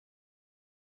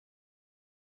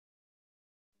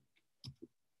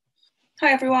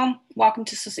Hi everyone, welcome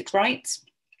to Sussex Writes.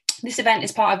 This event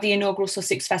is part of the inaugural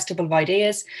Sussex Festival of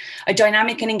Ideas, a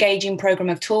dynamic and engaging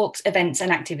programme of talks, events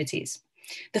and activities.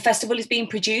 The festival is being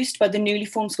produced by the newly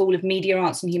formed School of Media,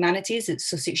 Arts and Humanities at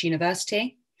Sussex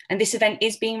University, and this event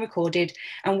is being recorded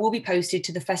and will be posted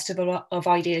to the Festival of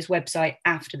Ideas website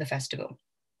after the festival.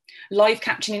 Live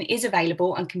captioning is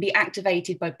available and can be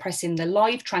activated by pressing the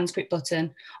live transcript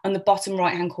button on the bottom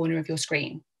right-hand corner of your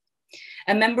screen.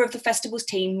 A member of the festival's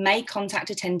team may contact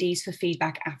attendees for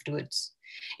feedback afterwards.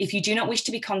 If you do not wish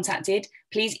to be contacted,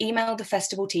 please email the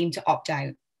festival team to opt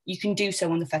out. You can do so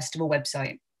on the festival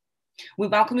website. We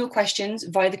welcome your questions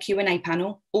via the Q&A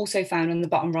panel, also found on the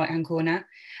bottom right-hand corner,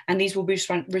 and these will be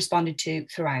responded to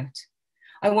throughout.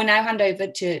 I will now hand over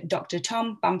to Dr.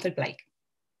 Tom Bamford-Blake.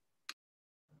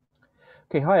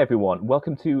 Okay, hi everyone.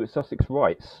 Welcome to Sussex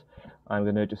Writes. I'm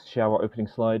going to just share our opening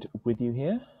slide with you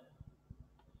here.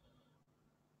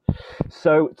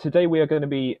 So today we are going to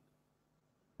be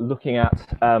looking at,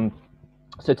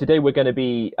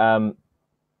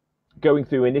 going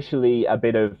through initially a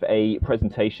bit of a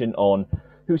presentation on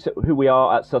who we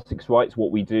are at Sussex Writes,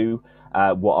 what we do,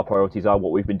 what our priorities are,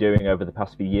 what we've been doing over the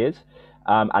past few years.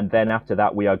 And then after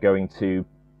that, we are going to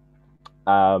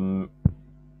have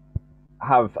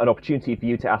an opportunity for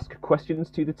you to ask questions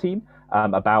to the team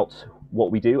about what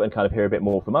we do and kind of hear a bit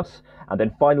more from us. And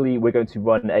then finally, we're going to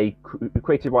run a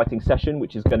creative writing session,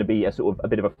 which is going to be a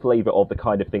bit of a flavour of the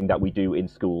kind of thing that we do in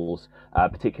schools,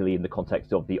 particularly in the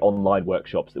context of the online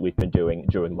workshops that we've been doing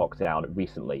during lockdown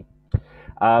recently.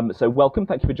 So welcome,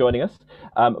 thank you for joining us.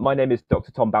 My name is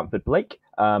Dr. Tom Bamford-Blake.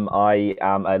 I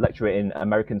am a lecturer in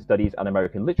American Studies and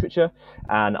American Literature,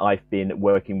 and I've been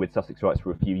working with Sussex Writes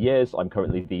for a few years. I'm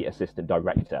currently the Assistant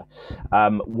Director.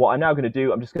 What I'm now going to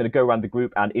do, I'm just going to go around the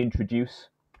group and introduce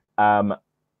the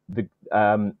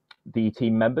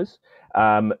team members who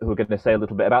are going to say a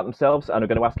little bit about themselves, and I'm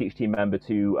going to ask each team member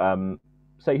to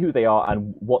say who they are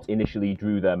and what initially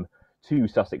drew them to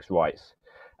Sussex Writes.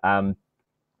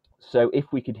 So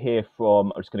if we could hear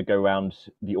from, I'm just going to go around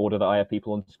the order that I have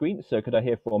people on the screen. So could I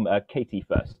hear from Katie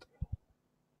first?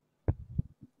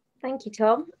 Thank you,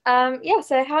 Tom.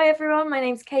 So hi everyone, my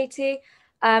name's Katie.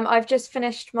 I've just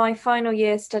finished my final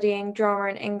year studying drama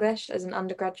and English as an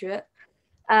undergraduate.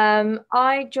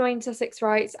 I joined Sussex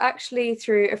Writes actually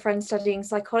through a friend studying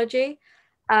psychology,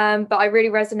 but I really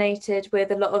resonated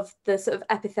with a lot of the sort of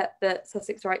epithet that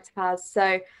Sussex Writes has.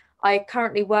 So I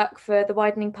currently work for the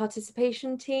Widening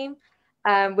Participation team,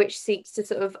 which seeks to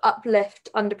sort of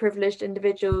uplift underprivileged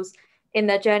individuals in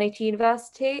their journey to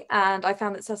university. And I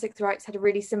found that Sussex Writes had a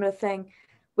really similar thing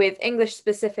with English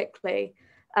specifically,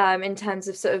 in terms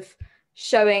of sort of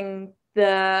showing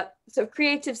the sort of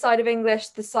creative side of English,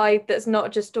 the side that's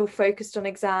not just all focused on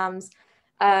exams,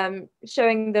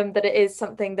 showing them that it is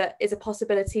something that is a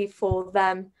possibility for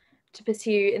them to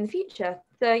pursue in the future.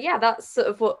 So yeah, that's sort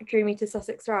of what drew me to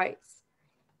Sussex Writes.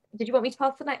 Did you want me to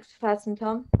pass the next person,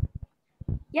 Tom?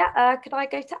 Yeah, could I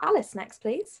go to Alice next,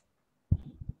 please?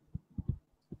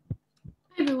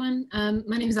 Hi everyone,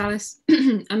 my name is Alice.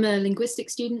 I'm a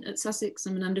linguistics student at Sussex.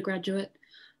 I'm an undergraduate.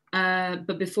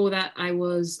 But before that, I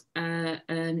was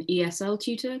an ESL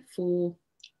tutor for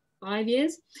 5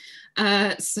 years.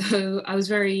 So I was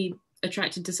very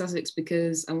attracted to Sussex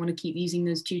because I want to keep using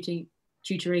those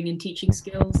tutoring and teaching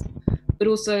skills. But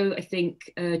also, I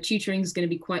think tutoring is going to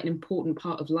be quite an important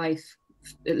part of life,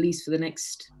 at least for the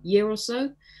next year or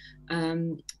so,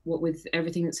 what with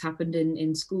everything that's happened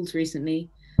in schools recently.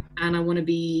 And I want to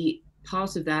be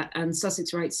part of that. And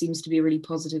Sussex Writes seems to be a really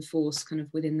positive force kind of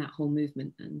within that whole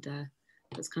movement. And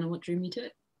that's kind of what drew me to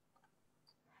it.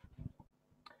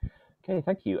 Okay,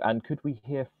 thank you. And could we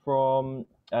hear from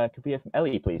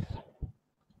Ellie, please?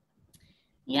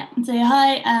 Yeah, so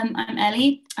hi, I'm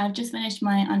Ellie. I've just finished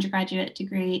my undergraduate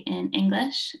degree in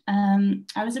English.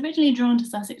 I was originally drawn to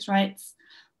Sussex Writes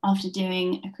after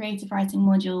doing a creative writing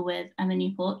module with Emma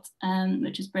Newport,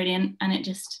 which was brilliant. And it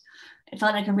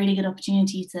felt like a really good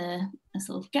opportunity to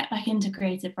sort of get back into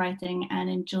creative writing and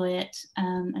enjoy it,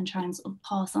 and try and sort of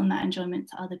pass on that enjoyment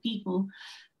to other people.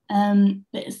 But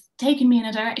it's taken me in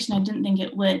a direction I didn't think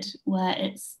it would, where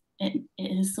it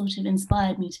has sort of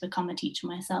inspired me to become a teacher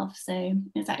myself. So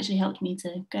it's actually helped me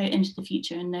to go into the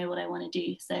future and know what I want to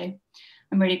do. So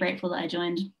I'm really grateful that I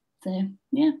joined. So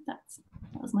yeah, that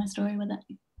was my story with it.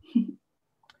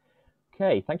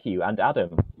 Okay, thank you. And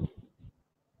Adam?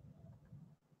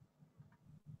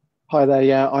 Hi there,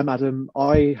 yeah, I'm Adam.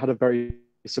 I had a very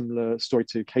similar story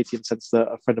to Katie in the sense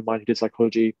that a friend of mine who did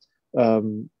psychology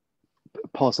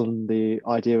passed on the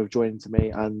idea of joining to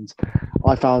me, and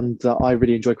I found that I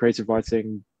really enjoy creative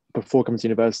writing before coming to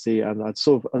university, and I'd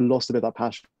sort of lost a bit of that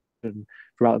passion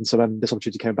throughout. And so then this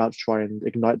opportunity came about to try and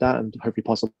ignite that and hopefully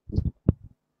pass on to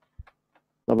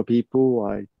other people.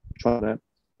 I tried it,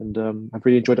 and I've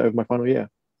really enjoyed it over my final year.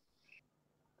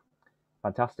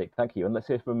 Fantastic, thank you. And let's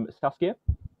hear from Saskia.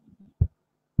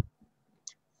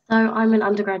 So I'm an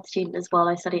undergrad student as well.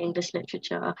 I study English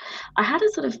literature. I had a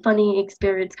sort of funny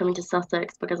experience coming to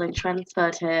Sussex because I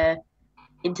transferred here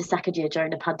into second year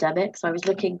during the pandemic. So I was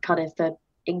looking kind of for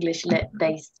English lit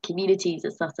based communities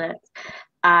at Sussex,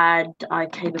 and I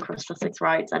came across Sussex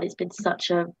Writes, and it's been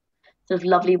such a sort of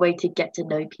lovely way to get to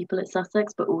know people at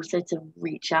Sussex, but also to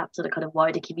reach out to the kind of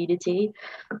wider community.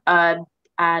 And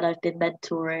I've been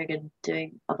mentoring and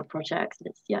doing other projects, and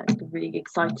it's been really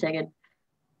exciting and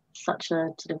such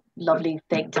a sort of lovely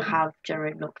thing to have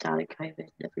during lockdown and COVID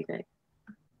and everything.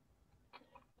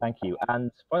 Thank you.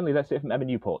 And finally, let's hear from Emma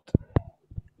Newport.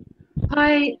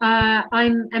 Hi,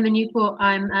 I'm Emma Newport.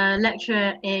 I'm a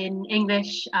lecturer in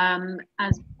English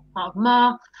as part of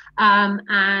MAR,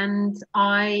 and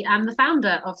I am the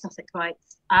founder of Sussex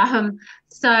Writes.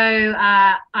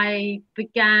 I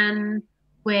began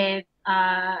with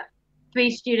 3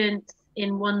 students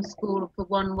in one school for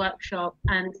one workshop,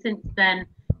 and since then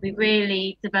we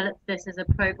really developed this as a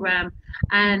program.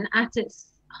 And at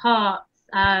its heart,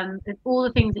 all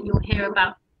the things that you'll hear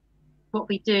about what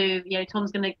we do,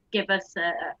 Tom's going to give us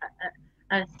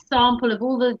a sample of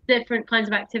all the different kinds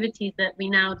of activities that we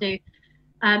now do.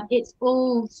 It's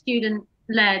all student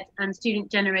led and student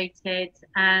generated,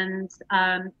 and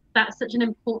that's such an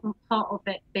important part of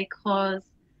it because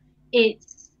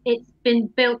it's been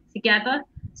built together.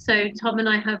 So Tom and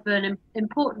I have an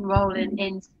important role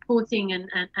in supporting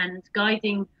and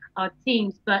guiding our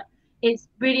teams, but it's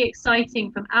really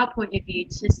exciting from our point of view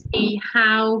to see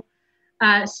how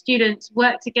students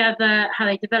work together, how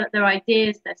they develop their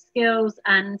ideas, their skills,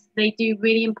 and they do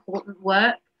really important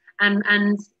work.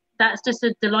 And that's just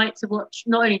a delight to watch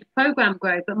not only the program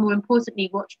grow, but more importantly,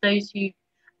 watch those who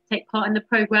take part in the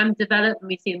program develop, and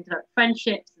we see them develop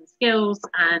friendships and skills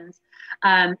and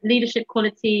leadership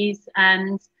qualities,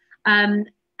 and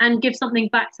give something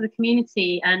back to the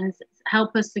community and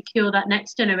help us secure that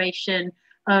next generation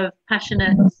of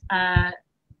passionate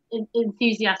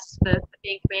enthusiasts for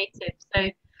being creative. So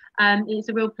it's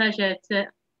a real pleasure to,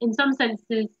 in some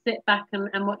senses, sit back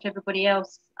and watch everybody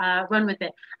else run with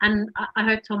it. And I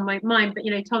hope Tom won't mind, but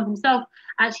Tom himself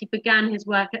actually began his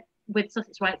work with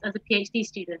Sussex Writes as a PhD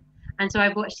student, and so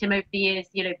I've watched him over the years,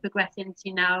 progress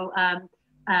into now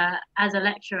as a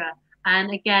lecturer.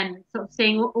 And again, sort of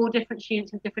seeing all different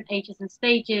students with different ages and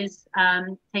stages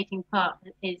taking part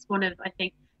is one of, I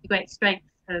think, the great strengths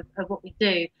of what we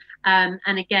do.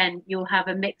 And again, you'll have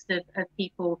a mix of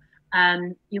people,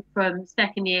 you're from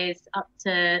second years up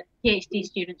to PhD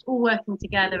students, all working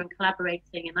together and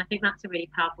collaborating. And I think that's a really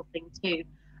powerful thing too,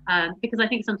 because I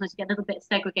think sometimes you get a little bit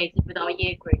segregated with our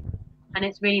year group. And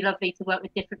it's really lovely to work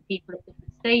with different people at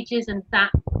different stages, and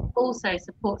that also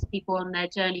supports people on their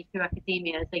journey through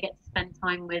academia as they get to spend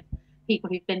time with people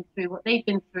who've been through what they've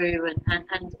been through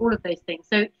and all of those things.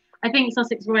 So I think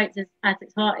Sussex Writes at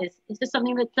its heart is just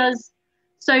something that does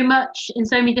so much in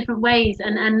so many different ways,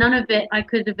 and none of it I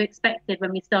could have expected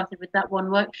when we started with that one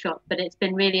workshop, but it's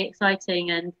been really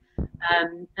exciting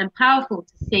and powerful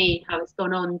to see how it's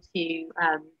gone on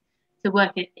to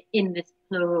work in this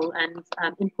plural and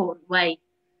important way.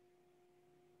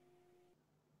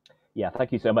 Yeah,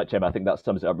 thank you so much, Emma. I think that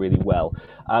sums it up really well.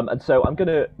 And so I'm going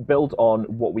to build on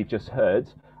what we've just heard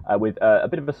with a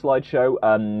bit of a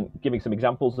slideshow, giving some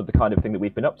examples of the kind of thing that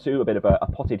we've been up to, a bit of a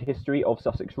potted history of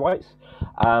Sussex Writes.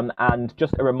 And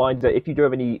just a reminder, if you do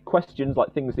have any questions,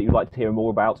 like things that you'd like to hear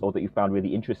more about or that you found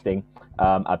really interesting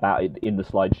about it in the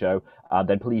slideshow,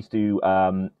 then please do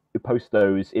post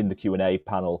those in the Q&A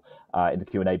panel, in the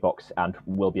Q&A box, and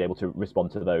we'll be able to respond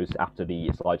to those after the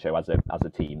slideshow as a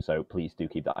team. So please do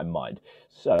keep that in mind.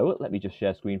 So let me just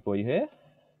share screen for you here.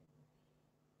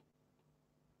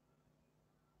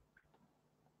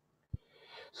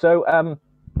 So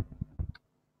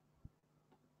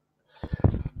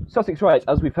Sussex Writes,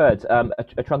 as we've heard,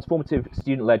 a transformative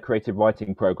student-led creative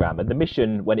writing programme, and the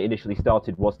mission when it initially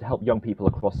started was to help young people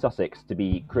across Sussex to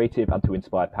be creative and to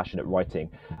inspire passionate writing.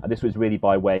 And this was really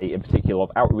by way, in particular,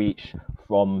 of outreach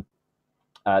from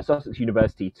Sussex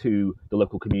University to the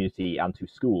local community and to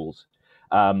schools,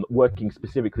 working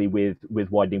specifically with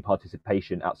Widening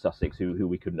Participation at Sussex, who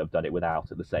we couldn't have done it without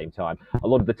at the same time. A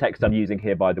lot of the text I'm using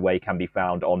here, by the way, can be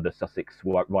found on the Sussex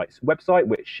Writes website,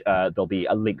 which there'll be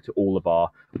a link to all of our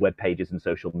web pages and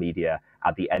social media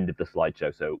at the end of the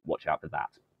slideshow, so watch out for that.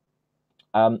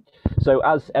 So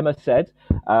as Emma said,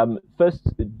 first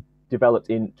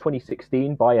developed in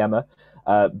 2016 by Emma,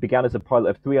 began as a pilot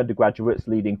of 3 undergraduates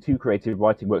leading 2 creative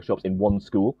writing workshops in 1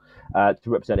 school to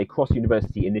represent a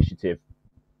cross-university initiative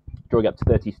drawing up to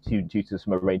 30 student tutors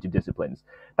from a range of disciplines.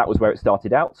 That was where it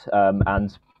started out,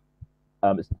 and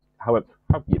however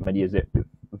many years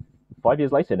 5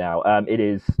 years later now, it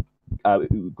is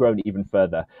grown even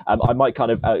further. I might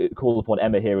kind of call upon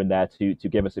Emma here and there to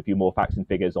give us a few more facts and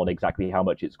figures on exactly how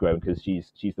much it's grown, because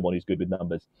she's the one who's good with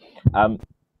numbers.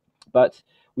 But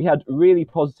we had really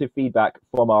positive feedback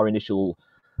from our initial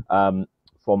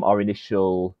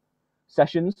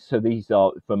sessions. So these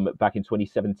are from back in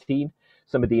 2017.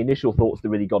 Some of the initial thoughts that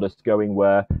really got us going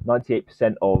were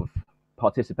 98% of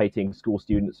participating school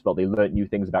students felt they learnt new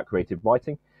things about creative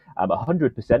writing.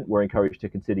 100% were encouraged to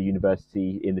consider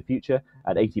university in the future,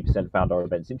 and 80% found our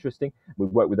events interesting.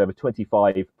 We've worked with over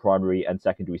 25 primary and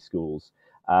secondary schools,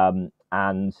 and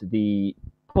the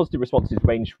positive responses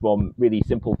range from really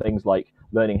simple things like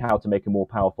learning how to make a more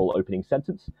powerful opening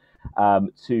sentence,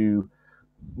 to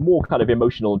more kind of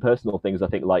emotional and personal things, I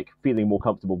think, like feeling more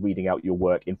comfortable reading out your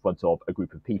work in front of a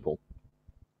group of people.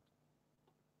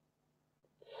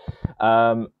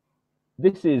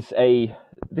 This is a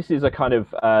kind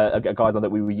of a guideline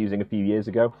that we were using a few years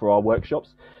ago for our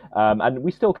workshops, and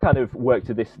we still kind of work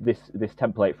to this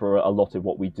template for a lot of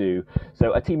what we do.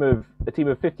 So a team of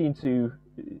 15 to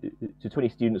 20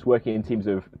 students working in teams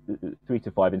of 3 to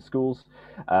 5 in schools.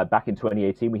 Back in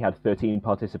 2018, we had 13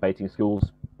 participating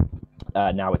schools.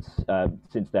 Now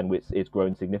since then it's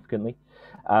grown significantly.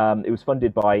 It was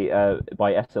funded by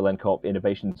SLNCOP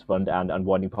Innovations Fund and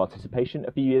Widening Participation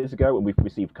a few years ago, and we've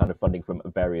received kind of funding from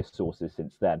various sources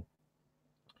since then.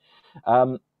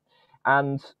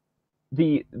 And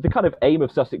the kind of aim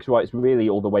of Sussex Writes really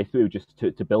all the way through, just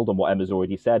to build on what Emma's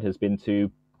already said, has been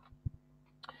to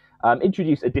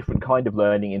introduce a different kind of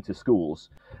learning into schools.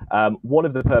 One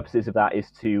of the purposes of that is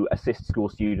to assist school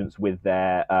students with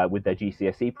their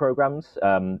GCSE programs,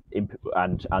 and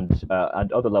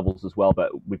other levels as well.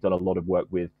 But we've done a lot of work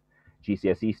with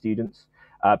GCSE students,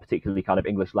 particularly kind of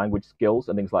English language skills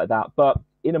and things like that. But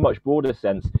in a much broader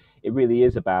sense, it really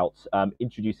is about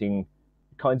introducing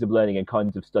kinds of learning and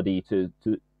kinds of study to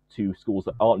schools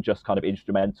that aren't just kind of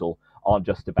instrumental, aren't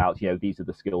just about, these are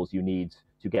the skills you need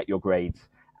to get your grades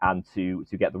and to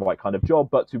get the right kind of job,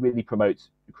 but to really promote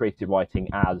creative writing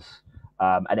as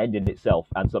an end in itself,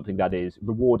 and something that is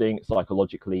rewarding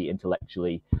psychologically,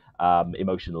 intellectually,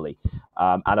 emotionally.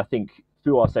 And I think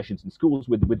through our sessions in schools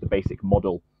with the basic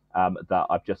model that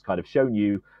I've just kind of shown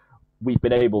you, we've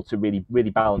been able to really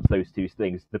balance those two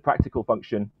things: the practical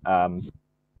function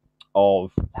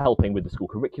of helping with the school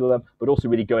curriculum, but also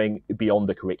really going beyond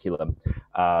the curriculum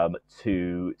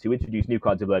to introduce new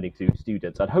kinds of learning to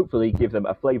students, and hopefully give them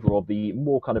a flavour of the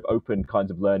more kind of open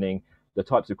kinds of learning, the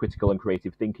types of critical and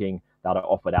creative thinking that are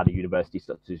offered at a university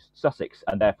such as Sussex,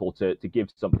 and therefore to give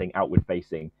something outward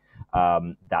facing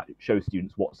that shows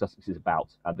students what Sussex is about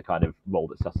and the kind of role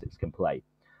that Sussex can play.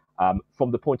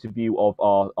 From the point of view of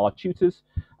our tutors,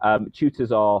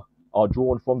 tutors are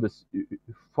drawn from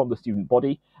the student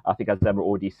body. I think, as Emma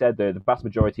already said, the vast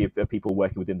majority of people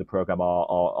working within the program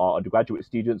are undergraduate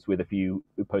students, with a few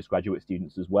postgraduate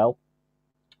students as well.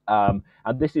 And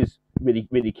this is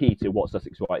really key to what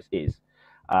Sussex Writes is.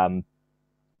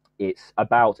 It's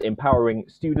about empowering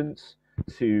students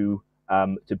to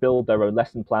build their own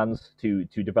lesson plans, to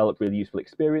develop really useful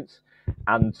experience,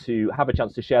 and to have a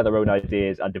chance to share their own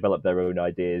ideas and develop their own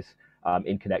ideas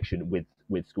in connection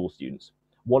with school students.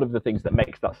 One of the things that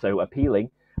makes that so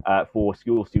appealing for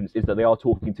school students is that they are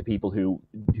talking to people who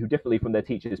differently from their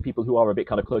teachers, people who are a bit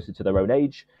kind of closer to their own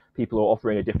age, people who are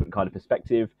offering a different kind of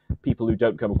perspective, people who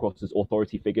don't come across as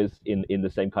authority figures in the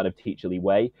same kind of teacherly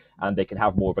way, and they can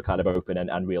have more of a kind of open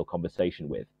and real conversation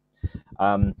with.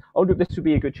 I wonder if this would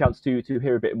be a good chance to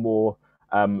hear a bit more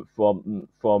from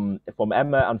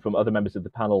Emma and from other members of the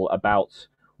panel about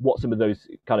what some of those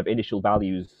kind of initial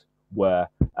values were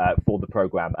for the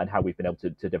programme, and how we've been able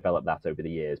to develop that over the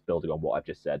years, building on what I've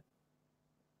just said.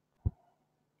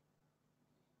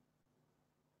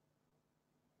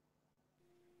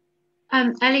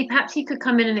 Ellie, perhaps you could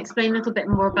come in and explain a little bit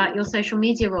more about your social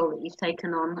media role that you've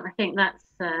taken on. I think that's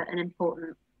an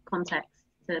important context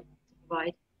to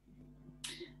provide.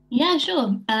 Yeah,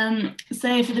 sure.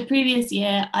 So for the previous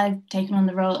year, I've taken on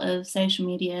the role of social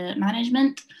media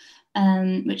management,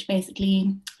 which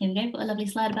basically, here we go, got a lovely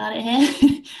slide about it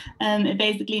here. It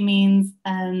basically means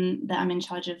that I'm in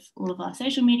charge of all of our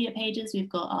social media pages. We've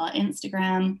got our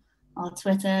Instagram, our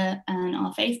Twitter, and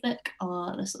our Facebook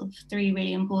are the sort of 3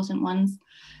 really important ones.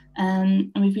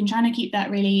 And we've been trying to keep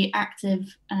that really active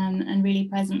and really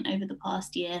present over the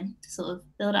past year to sort of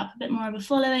build up a bit more of a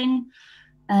following,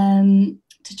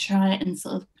 to try and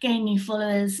sort of gain new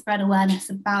followers, spread awareness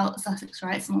about Sussex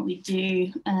Writes and what we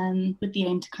do, with the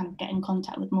aim to kind of get in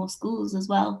contact with more schools as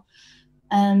well.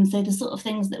 So the sort of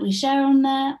things that we share on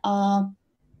there are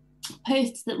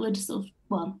posts that would sort of,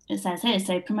 well, it says here,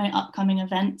 so promote upcoming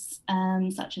events,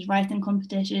 such as writing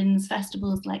competitions,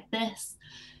 festivals like this,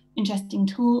 interesting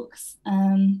talks.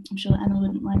 I'm sure Emma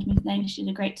wouldn't mind me saying she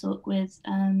did a great talk with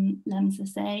Lem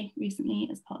Sase recently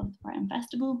as part of the Brighton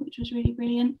Festival, which was really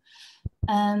brilliant.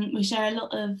 We share a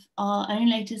lot of our own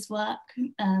latest work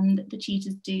that the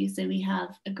tutors do. So we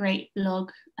have a great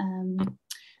blog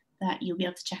that you'll be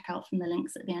able to check out from the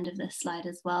links at the end of this slide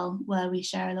as well, where we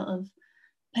share a lot of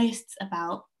posts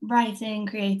about writing,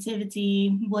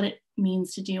 creativity, what it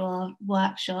means to do our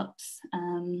workshops.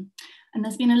 And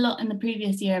there's been a lot in the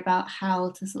previous year about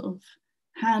how to sort of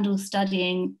handle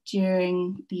studying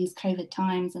during these COVID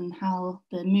times and how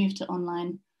the move to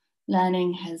online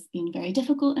learning has been very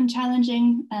difficult and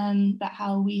challenging, but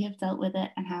how we have dealt with it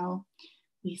and how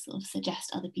we sort of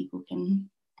suggest other people can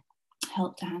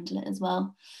help to handle it as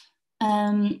well.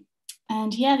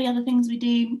 And yeah, the other things we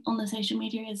do on the social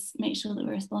media is make sure that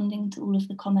we're responding to all of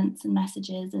the comments and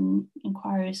messages and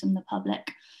inquiries from the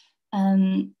public,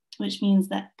 which means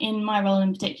that in my role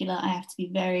in particular, I have to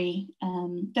be very,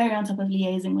 very on top of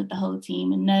liaising with the whole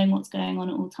team and knowing what's going on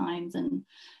at all times and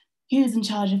who's in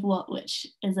charge of what, which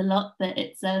is a lot, but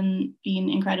it's been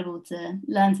incredible to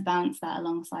learn to balance that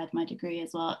alongside my degree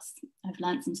as well. I've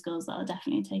learned some skills that I'll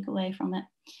definitely take away from it.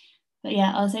 But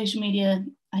yeah, our social media,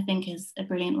 I think, is a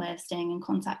brilliant way of staying in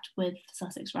contact with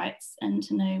Sussex Writes and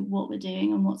to know what we're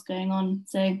doing and what's going on.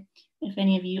 So if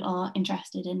any of you are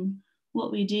interested in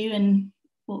what we do and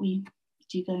what we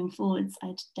do going forwards,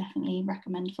 I'd definitely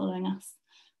recommend following us.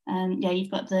 Yeah,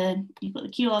 you've got the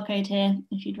QR code here.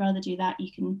 If you'd rather do that,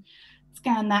 you can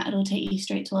scan that. It'll take you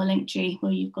straight to our link tree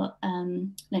where you've got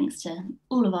links to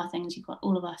all of our things. You've got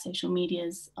all of our social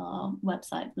medias, our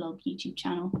website, blog, YouTube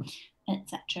channel,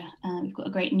 etc. We've got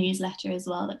a great newsletter as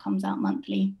well that comes out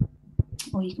monthly,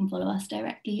 or you can follow us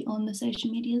directly on the social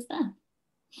medias there.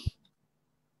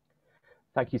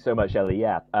 Thank you so much, Ellie.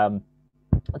 Yeah.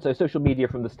 So social media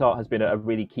from the start has been a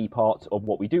really key part of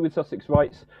what we do with Sussex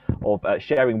Writes, of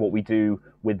sharing what we do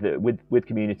with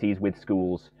communities, with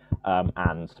schools,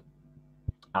 and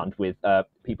with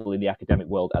people in the academic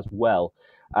world as well.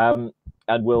 And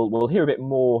we'll hear a bit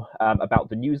more about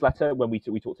the newsletter when we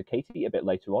talk to Katie a bit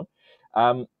later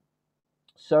on.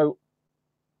 So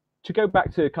to go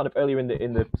back to kind of earlier in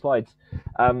the slides,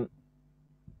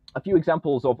 a few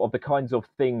examples of the kinds of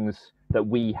things that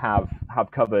we have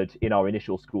covered in our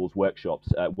initial schools workshops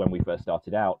when we first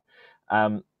started out.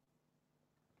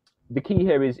 The key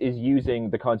here is using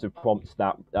the kinds of prompts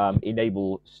that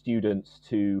enable students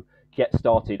to get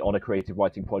started on a creative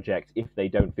writing project if they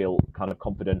don't feel kind of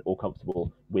confident or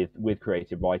comfortable with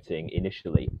creative writing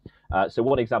initially. So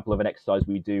one example of an exercise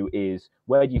we do is,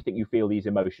 where do you think you feel these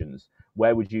emotions?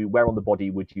 Where on the body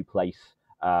would you place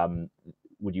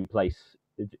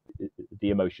the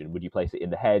emotion? Would you place it in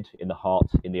the head, in the heart,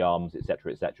 in the arms,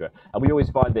 etc., etc.? And we always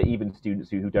find that even students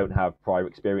who don't have prior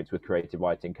experience with creative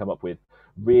writing come up with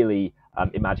really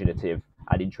imaginative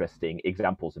and interesting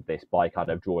examples of this by kind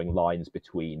of drawing lines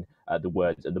between the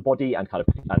words and the body and kind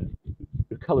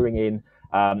of colouring in.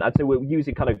 And so we're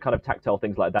using kind of tactile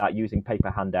things like that, using paper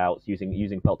handouts,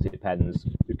 using felt tip pens,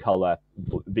 colour,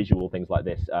 visual things like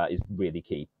this is really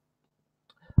key.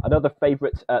 Another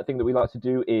favourite thing that we like to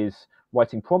do is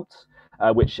writing prompts,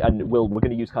 we're going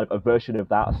to use kind of a version of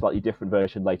that, a slightly different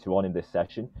version later on in this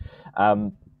session.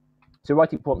 So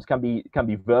writing prompts can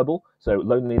be verbal, so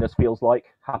loneliness feels like,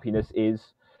 happiness is,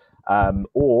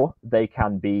 or they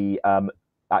can be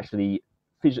actually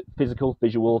physical,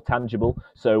 visual, tangible.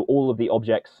 So all of the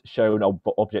objects shown are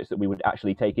objects that we would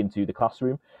actually take into the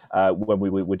classroom when we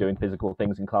were doing physical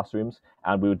things in classrooms,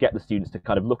 and we would get the students to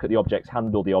kind of look at the objects,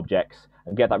 handle the objects,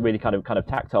 and get that really kind of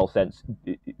tactile sense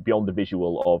beyond the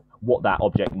visual of what that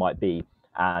object might be,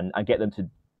 and get them to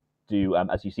do,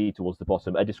 as you see towards the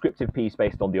bottom, a descriptive piece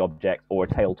based on the object or a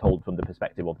tale told from the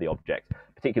perspective of the object.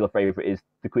 Particular favourite is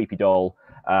the creepy doll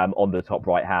on the top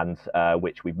right hand,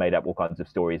 which we've made up all kinds of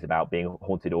stories about being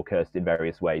haunted or cursed in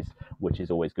various ways, which is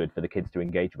always good for the kids to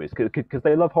engage with, because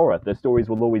they love horror. The stories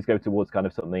will always go towards kind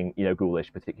of something,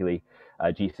 ghoulish, particularly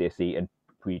GCSE and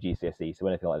pre-GCSE, so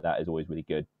anything like that is always really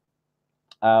good.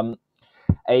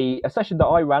 A session that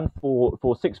I ran for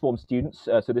sixth form students,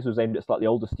 so this was aimed at slightly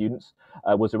older students,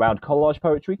 was around collage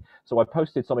poetry. So I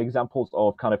posted some examples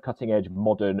of kind of cutting edge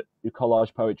modern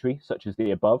collage poetry, such as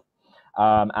the above.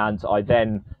 And I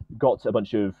then got a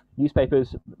bunch of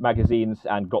newspapers, magazines,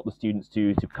 and got the students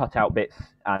to cut out bits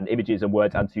and images and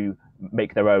words and to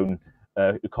make their own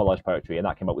collage poetry, and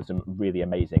that came up with some really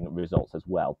amazing results as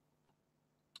well.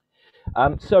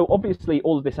 So obviously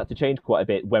all of this had to change quite a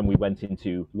bit when we went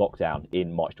into lockdown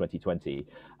in March 2020.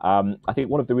 I think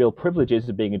one of the real privileges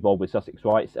of being involved with Sussex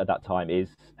Writes at that time is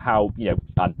how,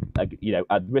 at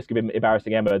the risk of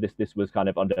embarrassing Emma, this was kind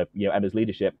of under Emma's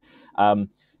leadership,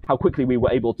 how quickly we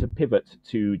were able to pivot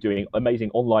to doing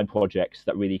amazing online projects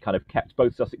that really kind of kept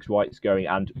both Sussex Writes going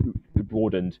and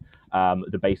broadened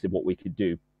the base of what we could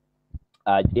do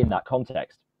in that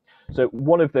context. So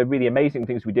one of the really amazing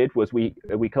things we did was we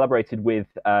collaborated with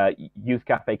Youth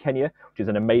Cafe Kenya, which is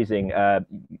an amazing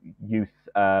youth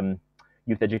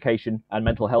education and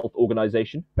mental health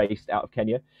organization based out of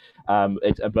Kenya.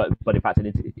 But in fact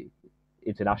an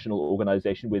international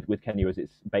organization with Kenya as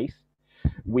its base.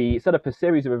 We set up a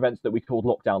series of events that we called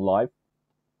Lockdown Live,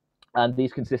 and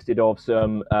these consisted of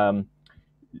some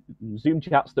Zoom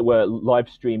chats that were live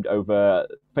streamed over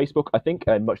Facebook, I think,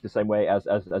 in much the same way as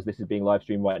this is being live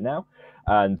streamed right now.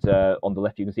 And on the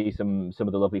left, you can see some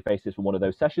of the lovely faces from one of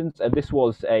those sessions. And this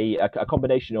was a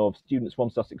combination of students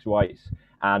from Sussex Writes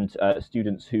and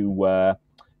students who were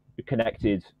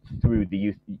connected through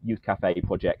the youth cafe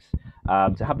projects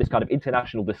to have this kind of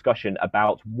international discussion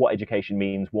about what education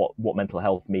means, what mental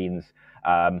health means,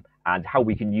 and how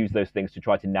we can use those things to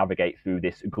try to navigate through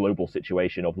this global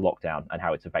situation of lockdown and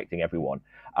how it's affecting everyone.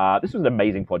 This was an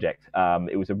amazing project.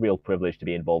 It was a real privilege to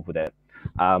be involved with it.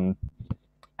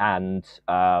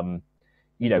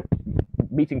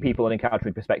 Meeting people and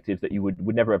encountering perspectives that you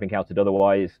would never have encountered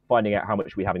otherwise, finding out how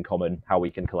much we have in common, how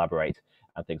we can collaborate,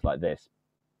 and things like this.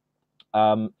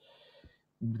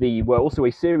 There were also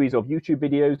a series of YouTube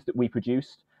videos that we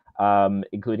produced,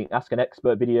 including Ask an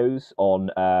Expert videos on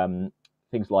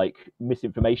things like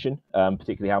misinformation,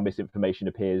 particularly how misinformation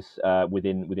appears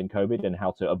within COVID and how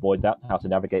to avoid that, how to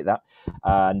navigate that,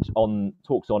 and on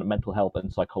talks on mental health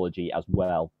and psychology as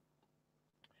well.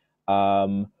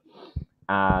 You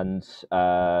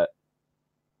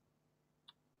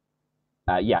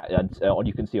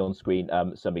can see on screen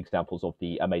some examples of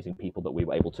the amazing people that we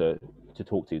were able to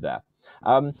talk to there.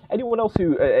 Anyone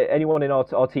in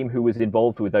our team who was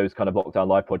involved with those kind of lockdown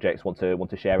live projects want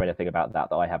to share anything about that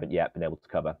I haven't yet been able to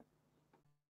cover?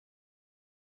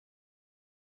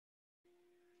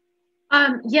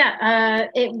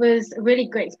 It was a really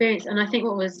great experience, and I think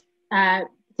what was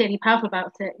particularly powerful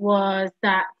about it was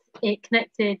that it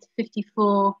connected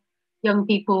 54 young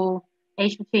people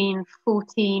aged between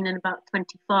 14 and about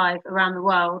 25 around the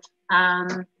world.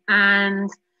 And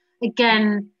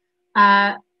again,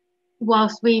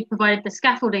 whilst we provided the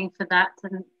scaffolding for that,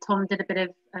 and Tom did a bit of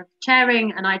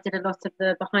chairing and I did a lot of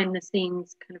the behind the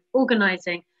scenes kind of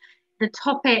organizing, the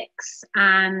topics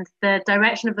and the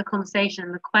direction of the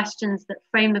conversation, the questions that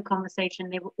frame the conversation,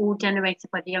 they were all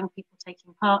generated by the young people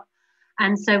taking part.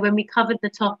 And so when we covered the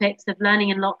topics of learning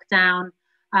in lockdown,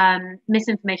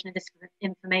 misinformation and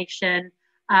disinformation,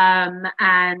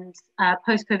 and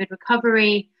post-COVID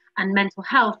recovery and mental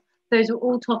health, those were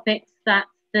all topics that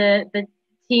the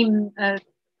team of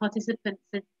participants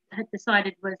had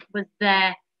decided was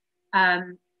their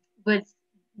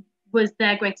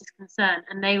greatest concern,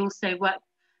 and they also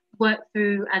worked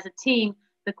through as a team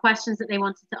the questions that they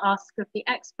wanted to ask of the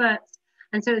experts.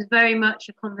 And so it was very much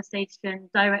a conversation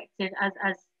directed,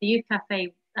 as the Youth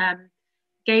Cafe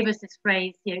gave us this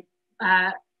phrase,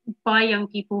 by young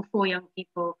people, for young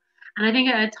people. And I think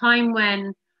at a time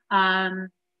when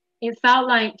it felt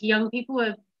like young people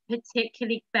were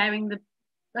particularly bearing the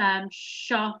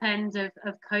sharp end of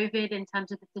COVID in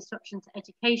terms of the disruption to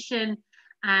education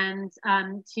and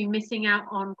to missing out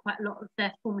on quite a lot of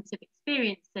their formative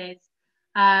experiences,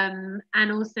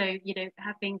 and also,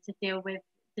 having to deal with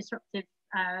disruptive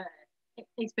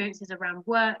experiences around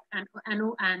work and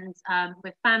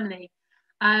with family.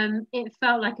 It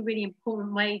felt like a really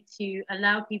important way to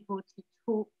allow people to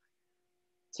talk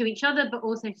to each other, but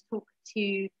also to talk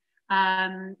to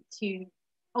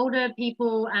older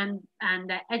people and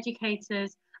their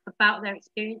educators about their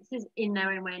experiences in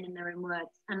their own way and in their own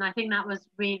words. And I think that was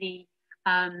really,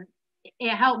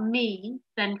 it helped me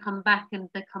then come back and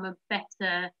become a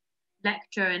better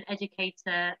lecturer and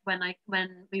educator when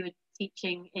we were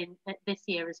teaching this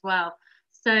year as well.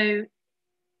 So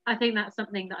I think that's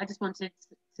something that I just wanted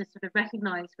to sort of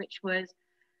recognize, which was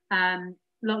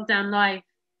Lockdown Live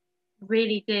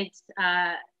really did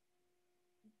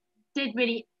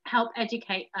really help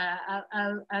educate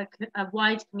a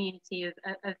wide community of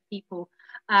people,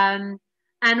 and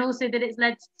also that it's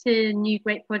led to new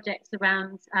great projects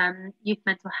around youth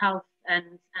mental health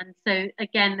And so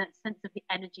again, that sense of the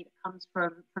energy that comes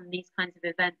from these kinds of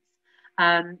events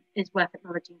is worth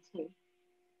acknowledging too.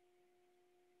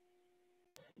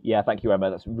 Yeah, thank you,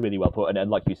 Emma. That's really well put. And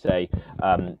like you say,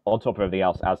 on top of everything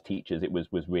else, as teachers, it was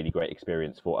really great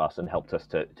experience for us and helped us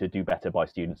to do better by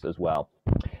students as well.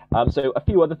 So a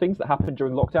few other things that happened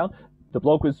during lockdown. The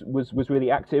blog was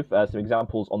really active. Some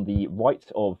examples on the right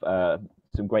of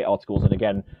some great articles, and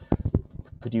again,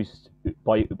 produced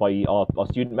by our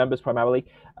student members primarily,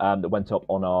 that went up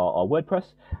on our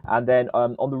WordPress. And then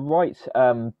on the right,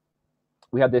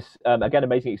 we had this again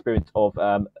amazing experience of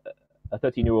a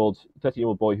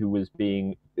 13-year-old boy who was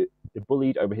being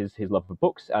bullied over his love for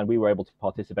books, and we were able to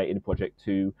participate in a project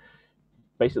to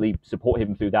basically support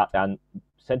him through that and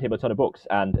send him a ton of books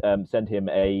and send him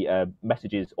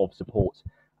messages of support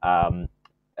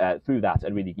through that,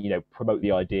 and really promote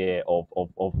the idea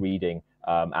of reading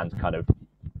and kind of,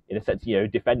 in a sense,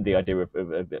 defend the idea of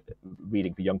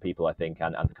reading for young people, I think,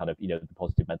 and kind of the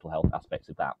positive mental health aspects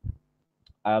of that.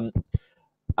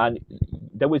 And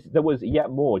there was yet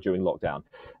more during lockdown.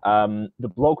 The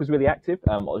blog was really active.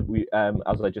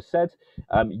 As I just said,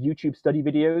 YouTube study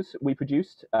videos we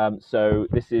produced. So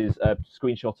this is a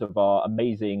screenshot of our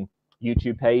amazing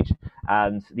YouTube page,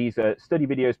 and these are study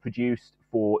videos produced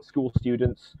for school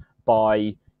students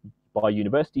by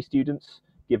university students,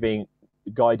 giving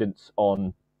guidance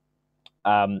on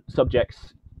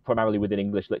subjects primarily within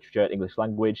English literature, English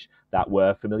language, that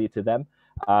were familiar to them.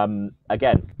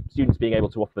 Again, students being able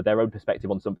to offer their own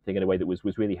perspective on something in a way that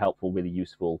was really helpful, really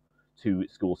useful to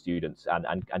school students,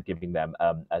 and giving them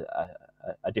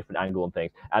a different angle on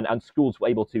things. And schools were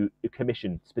able to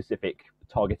commission specific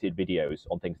targeted videos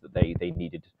on things that they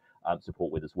needed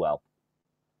support with as well.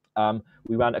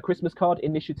 We ran a Christmas card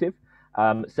initiative,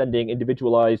 sending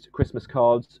individualized Christmas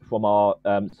cards from our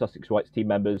Sussex Writes team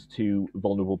members to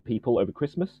vulnerable people over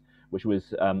Christmas, which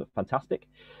was fantastic.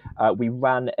 We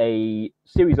ran a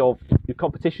series of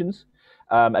competitions,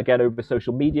 again over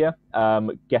social media,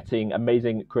 getting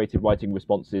amazing creative writing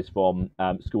responses from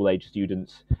school-age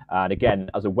students, and again,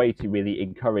 as a way to really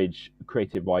encourage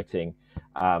creative writing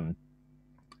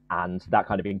and that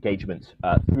kind of engagement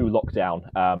through lockdown.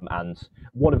 And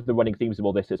one of the running themes of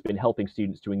all this has been helping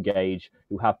students to engage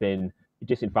who have been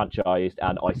disenfranchised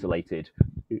and isolated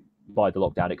by the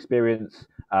lockdown experience,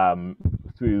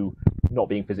 through not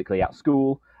being physically at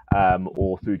school,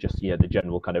 or through just the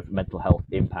general kind of mental health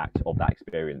impact of that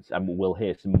experience. And we'll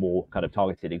hear some more kind of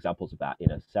targeted examples of that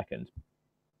in a second.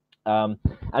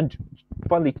 And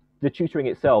finally, the tutoring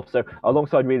itself. So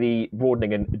alongside really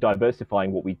broadening and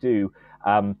diversifying what we do,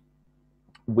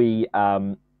 we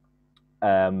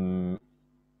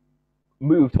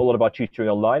moved a lot of our tutoring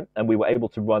online, and we were able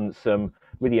to run some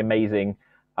really amazing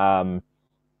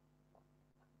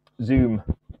Zoom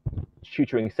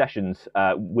tutoring sessions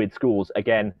with schools,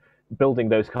 again building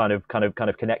those kind of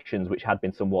connections which had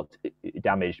been somewhat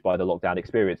damaged by the lockdown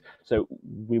experience. So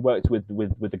we worked with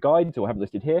the guides, who I haven't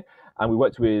listed here, and we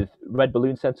worked with Red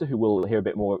Balloon Centre, who we'll hear a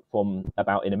bit more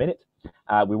about in a minute.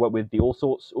 We worked with the All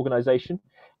Sorts organisation,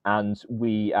 and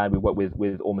we worked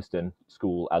with Ormiston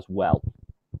School as well.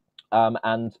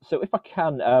 And so, if I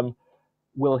can,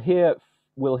 we'll hear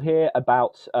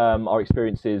about our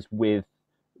experiences with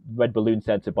Red Balloon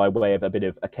Centre by way of a bit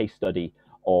of a case study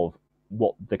of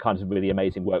what the kinds of really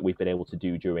amazing work we've been able to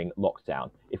do during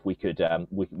lockdown. If we could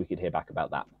hear back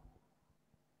about that.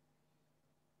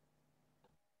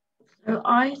 So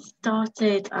I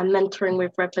started mentoring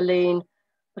with Red Balloon.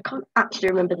 I can't actually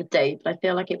remember the date, but I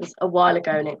feel like it was a while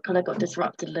ago, and it kind of got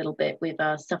disrupted a little bit with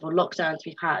several lockdowns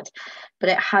we've had. But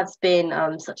it has been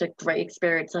such a great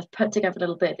experience. I've put together a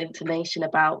little bit of information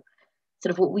about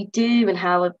sort of what we do and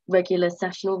how a regular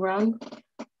session will run,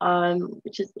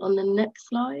 which is on the next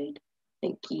slide.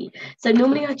 Thank you. So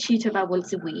normally I tutor about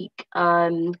once a week,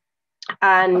 and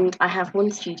I have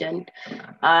one student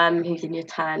who's in year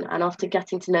 10, and after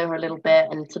getting to know her a little bit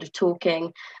and sort of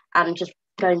talking and just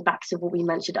going back to what we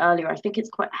mentioned earlier, I think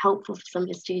it's quite helpful for some of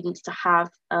the students to have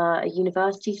a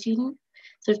university student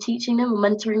sort of teaching them or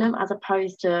mentoring them, as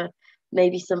opposed to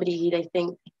maybe somebody who they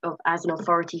think of as an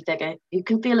authority figure, who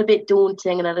can feel a bit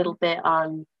daunting and a little bit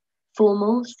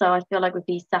formal. So I feel like with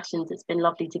these sessions, it's been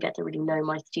lovely to get to really know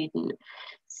my student.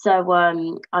 So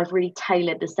I've really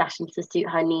tailored the sessions to suit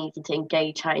her needs and to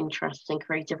engage her interest in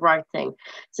creative writing.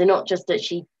 So not just that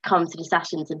she comes to the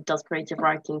sessions and does creative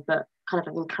writing, but kind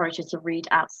of encourage her to read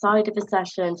outside of the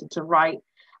sessions and to write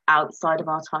outside of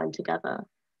our time together.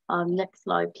 Next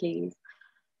slide, please.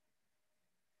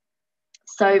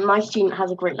 So my student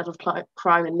has a great love of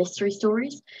crime and mystery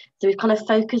stories. So we've kind of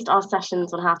focused our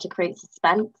sessions on how to create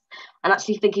suspense and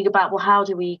actually thinking about, well, how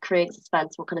do we create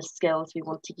suspense? What kind of skills we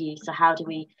want to use? So how do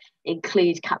we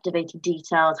include captivating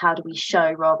details? How do we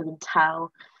show rather than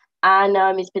tell? And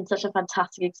it's been such a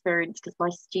fantastic experience because my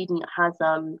student has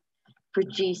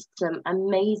produced some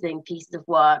amazing pieces of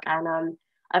work. And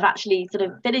I've actually sort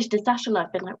of finished a session.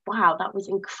 I've been like, wow, that was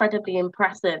incredibly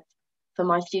impressive for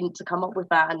my student to come up with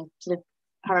that, and sort of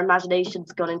her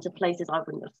imagination's gone into places I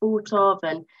wouldn't have thought of,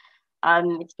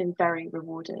 and it's been very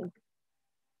rewarding.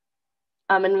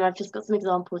 And then I've just got some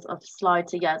examples of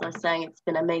slides. So yeah, as I was saying, it's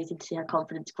been amazing to see her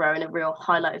confidence grow, and a real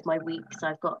highlight of my week. So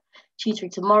I've got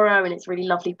tutoring tomorrow, and it's really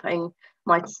lovely putting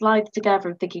my slides together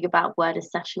and thinking about where the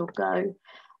session will go.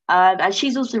 And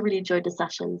she's also really enjoyed the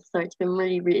sessions, so it's been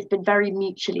it's been very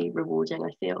mutually rewarding,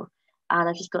 I feel. And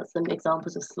I've just got some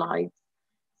examples of slides.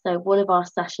 So one of our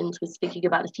sessions was thinking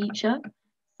about the future.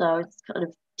 So it's kind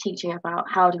of teaching about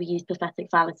how do we use prophetic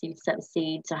fallacy to set the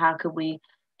scene. So how can we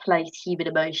place human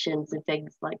emotions in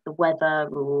things like the weather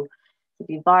or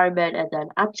the environment, and then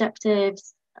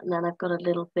adjectives. And then I've got a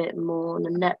little bit more on the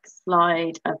next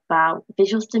slide about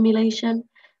visual stimulation,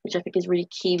 which I think is really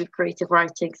key with creative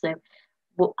writing. So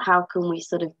how can we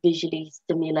sort of visually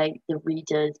stimulate the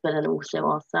readers, but then also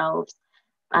ourselves?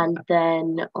 And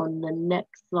then on the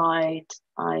next slide,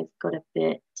 I've got a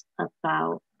bit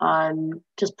about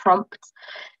just prompts.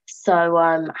 So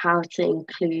how to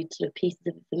include sort of pieces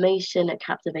of information that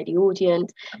captivate the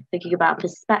audience, thinking about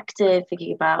perspective,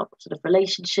 thinking about sort of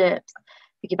relationships,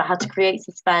 thinking about how to create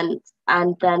suspense.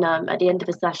 And then at the end of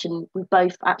the session, we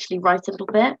both actually write a little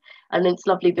bit. And it's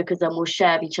lovely because then we'll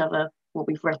share with each other what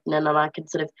we've written, and then I can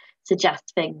sort of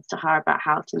suggest things to her about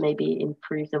how to maybe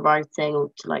improve the writing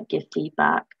or to like give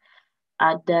feedback.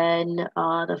 And then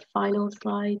the final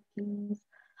slide, please.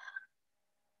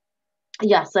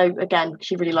 Yeah, so again,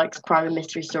 she really likes crime and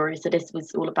mystery stories. So this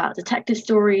was all about detective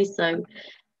stories. So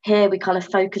here we kind of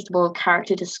focused more on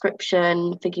character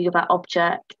description, thinking about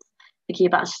objects, thinking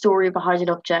about a story behind an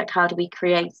object. How do we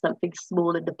create something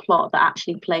small in the plot that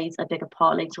actually plays a bigger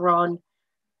part later on?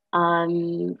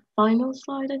 Final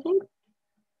slide, I think.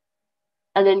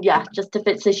 And then yeah, just to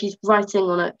fit. So she's working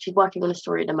on a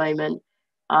story at the moment,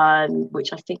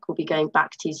 which I think we'll be going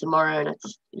back to tomorrow. And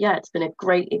it's been a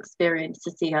great experience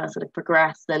to see her sort of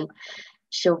progress, and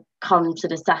she'll come to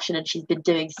the session and she's been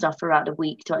doing stuff throughout the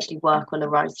week to actually work on the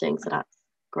writing. So that's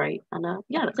great. And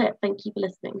that's it. Thank you for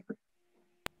listening.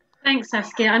 Thanks,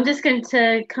 Saskia. I'm just going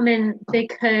to come in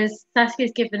because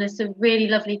Saskia's given us a really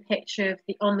lovely picture of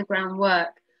the on-the-ground work.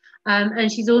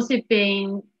 And she's also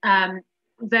been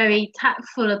very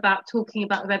tactful about talking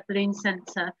about the Red Balloon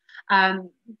Centre.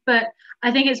 But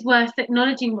I think it's worth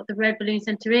acknowledging what the Red Balloon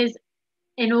Centre is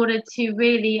in order to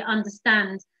really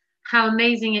understand how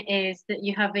amazing it is that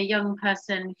you have a young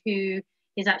person who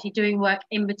is actually doing work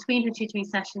in between her tutoring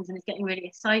sessions and is getting really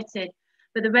excited.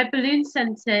 But the Red Balloon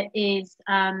Centre is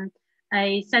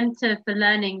a centre for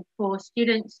learning for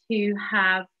students who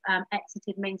have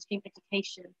exited mainstream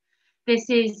education.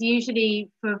 This is usually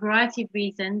for a variety of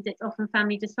reasons. It's often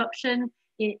family disruption.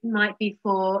 It might be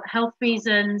for health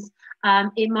reasons.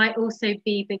 It might also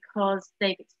be because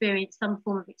they've experienced some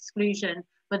form of exclusion,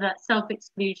 whether that's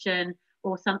self-exclusion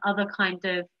or some other kind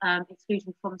of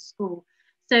exclusion from school.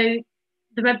 So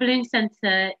the Red Balloon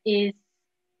Centre is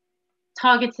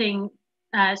targeting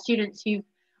students who've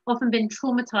often been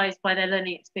traumatized by their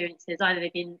learning experiences. Either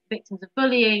they've been victims of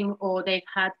bullying or they've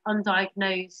had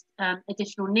undiagnosed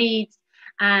additional needs,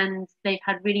 and they've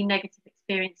had really negative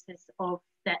experiences of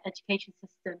their education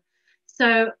system.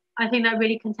 So I think that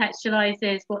really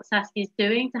contextualizes what Saskia is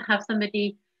doing, to have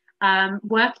somebody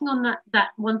working on that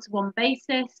one-to-one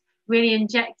basis, really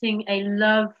injecting a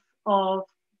love of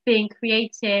being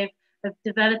creative, of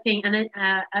developing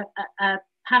a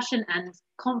passion and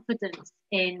confidence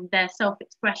in their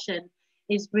self-expression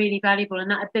is really valuable.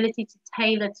 And that ability to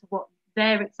tailor to what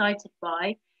they're excited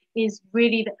by is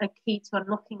really a key to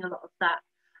unlocking a lot of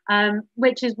that,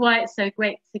 which is why it's so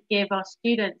great to give our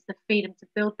students the freedom to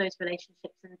build those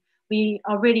relationships. And we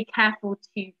are really careful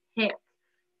to pick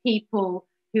people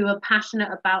who are passionate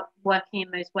about working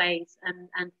in those ways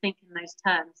and think in those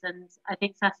terms. And I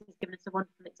think Sassy has given us a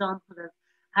wonderful example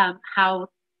of how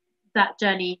that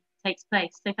journey takes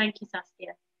place. So thank you,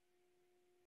 Saskia.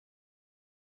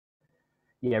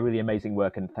 Yeah, really amazing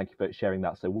work, and thank you for sharing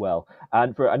that so well.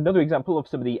 And for another example of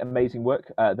some of the amazing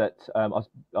work that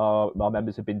our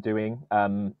members have been doing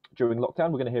during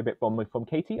lockdown, we're going to hear a bit from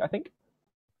Katie, I think.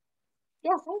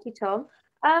 Yeah, thank you, Tom.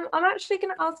 I'm actually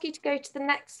going to ask you to go to the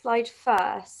next slide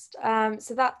first.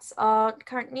 So that's our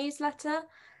current newsletter.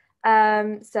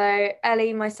 So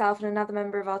Ellie, myself, and another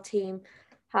member of our team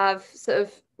have sort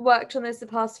of worked on this the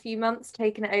past few months,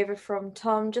 taken it over from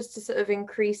Tom, just to sort of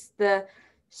increase the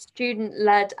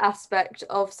student-led aspect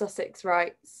of Sussex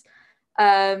Writes.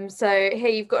 So here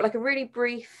you've got like a really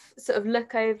brief sort of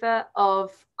look over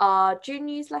of our June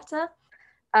newsletter.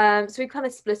 So we kind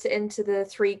of split it into the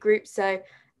 3 groups. So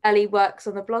Ellie works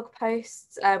on the blog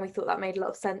posts, and we thought that made a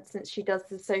lot of sense since she does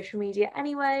the social media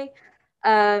anyway.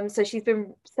 So she's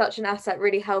been such an asset,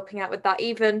 really helping out with that.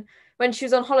 Even when she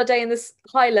was on holiday in the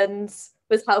Highlands,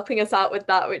 was helping us out with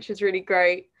that, which was really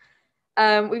great.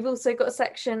 We've also got a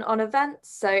section on events.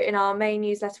 So in our main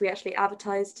newsletter, we actually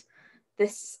advertised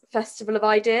this Festival of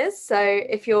Ideas. So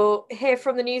if you're here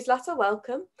from the newsletter,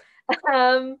 welcome.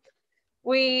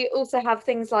 We also have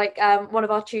things like one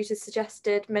of our tutors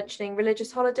suggested mentioning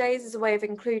religious holidays as a way of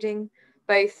including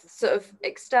both sort of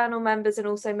external members and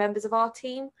also members of our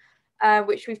team,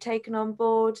 which we've taken on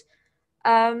board.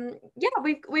 Yeah,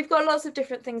 we've got lots of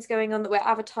different things going on that we're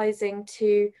advertising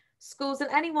to schools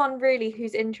and anyone really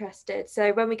who's interested.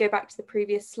 So when we go back to the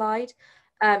previous slide,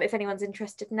 if anyone's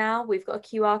interested now, we've got a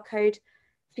QR code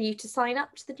for you to sign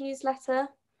up to the newsletter.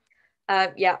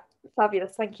 Yeah,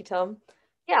 fabulous. Thank you, Tom.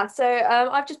 Yeah, so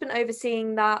I've just been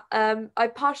overseeing that. I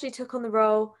partially took on the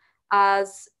role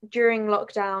as during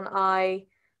lockdown, I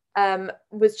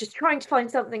was just trying to find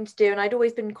something to do, and I'd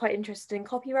always been quite interested in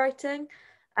copywriting.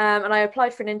 And I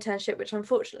applied for an internship, which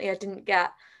unfortunately I didn't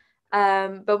get.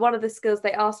 But one of the skills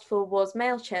they asked for was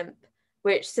MailChimp,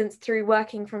 which since through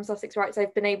working from Sussex Writes,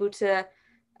 I've been able to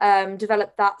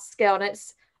develop that skill. And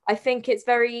I think it's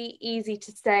very easy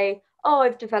to say, oh,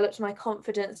 I've developed my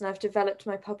confidence and I've developed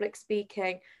my public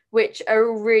speaking, which are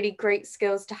all really great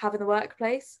skills to have in the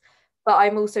workplace. But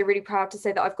I'm also really proud to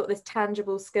say that I've got this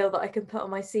tangible skill that I can put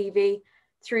on my CV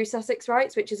through Sussex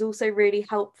Writes, which is also really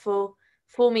helpful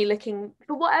for me looking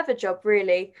for whatever job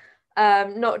really,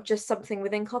 not just something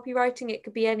within copywriting, it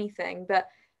could be anything, but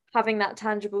having that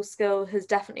tangible skill has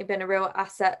definitely been a real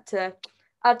asset to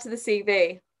add to the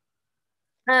CV.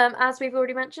 As we've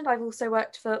already mentioned, I've also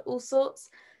worked for All Sorts.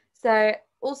 So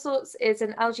All Sorts is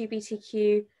an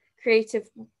LGBTQ creative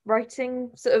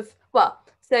writing sort of, well,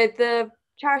 so the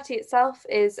charity itself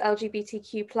is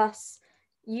LGBTQ plus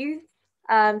youth.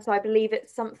 So I believe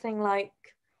it's something like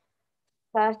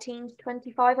 13 to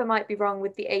 25. I might be wrong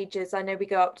with the ages. I know we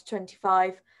go up to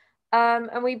 25.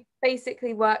 And we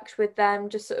basically worked with them,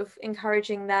 just sort of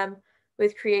encouraging them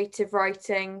with creative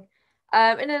writing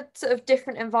in a sort of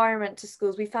different environment to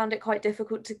schools. We found it quite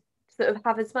difficult to sort of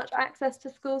have as much access to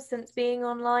schools since being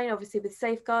online, obviously with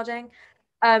safeguarding.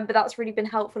 But that's really been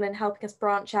helpful in helping us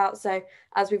branch out. So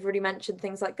as we've already mentioned,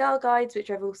 things like Girl Guides,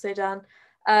 which I've also done.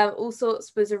 All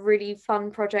Sorts was a really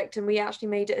fun project, and we actually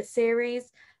made it a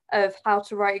series of how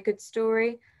to write a good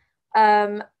story.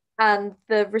 And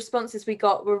the responses we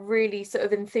got were really sort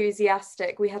of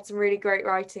enthusiastic. We had some really great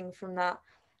writing from that.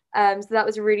 So that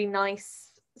was a really nice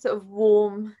sort of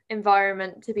warm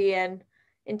environment to be in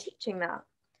teaching that.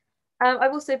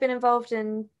 I've also been involved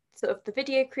in sort of the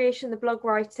video creation, the blog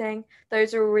writing.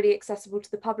 Those are already accessible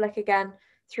to the public again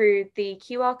through the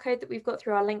QR code that we've got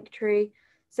through our link tree.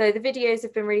 So the videos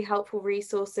have been really helpful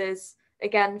resources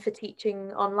again for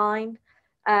teaching online.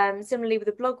 Similarly with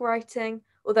the blog writing,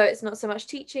 although it's not so much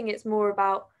teaching, it's more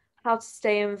about how to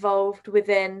stay involved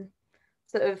within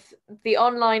sort of the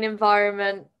online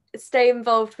environment, stay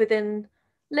involved within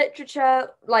literature.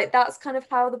 Like that's kind of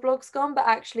how the blog's gone, but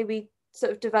actually we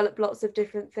sort of developed lots of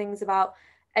different things about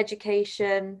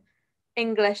education,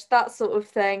 English, that sort of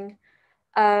thing.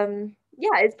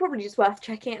 Yeah, it's probably just worth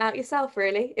checking it out yourself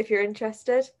really if you're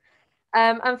interested.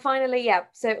 And finally, yeah,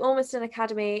 so Ormiston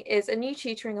Academy is a new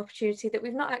tutoring opportunity that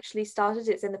we've not actually started.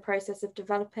 It's in the process of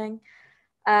developing.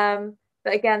 But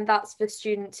again, that's for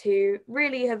students who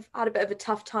really have had a bit of a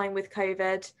tough time with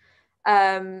COVID.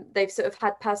 They've sort of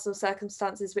had personal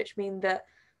circumstances which mean that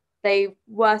they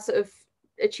were sort of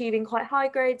achieving quite high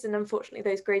grades, and unfortunately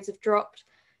those grades have dropped.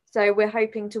 So we're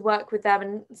hoping to work with them,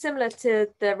 and similar to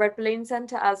the Red Balloon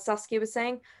Centre, as Saskia was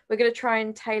saying, we're going to try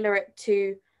and tailor it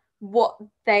to what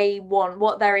they want,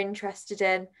 what they're interested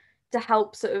in, to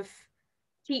help sort of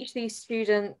teach these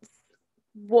students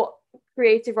what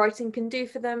creative writing can do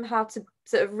for them, how to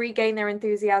sort of regain their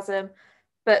enthusiasm,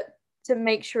 but to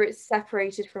make sure it's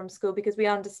separated from school, because we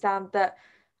understand that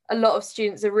a lot of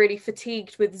students are really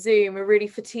fatigued with Zoom, are really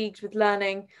fatigued with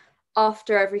learning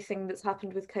after everything that's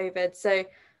happened with COVID. So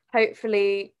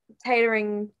hopefully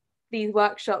tailoring these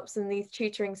workshops and these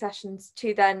tutoring sessions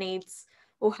to their needs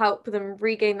will help them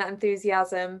regain that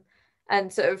enthusiasm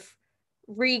and sort of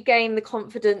regain the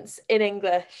confidence in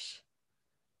English.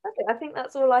 Okay, I think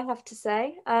that's all I have to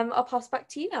say. I'll pass back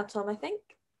to you now, Tom, I think.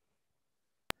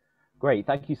 Great,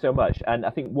 thank you so much. And I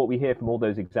think what we hear from all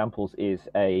those examples is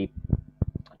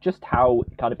just how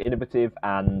kind of innovative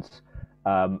and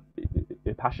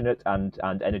passionate and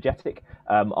energetic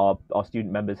our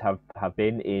student members have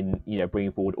been in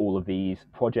bringing forward all of these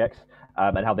projects,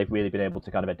 and how they've really been able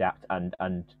to kind of adapt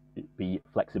and be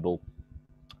flexible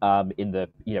in the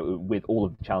with all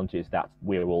of the challenges that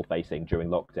we're all facing during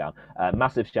lockdown.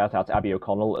 Massive shout out to Abby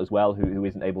O'Connell as well, who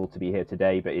isn't able to be here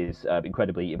today, but is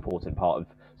incredibly important part of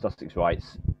Sussex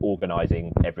Writes,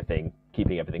 organising everything,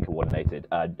 keeping everything coordinated.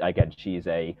 Again, she's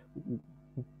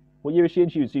what year is she in?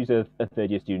 She's a third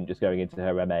year student just going into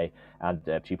her MA, and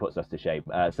she puts us to shame.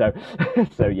 So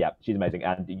yeah, she's amazing,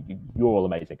 and you're all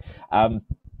amazing.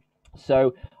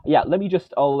 So yeah,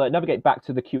 I'll navigate back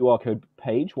to the QR code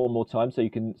page one more time so you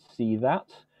can see that.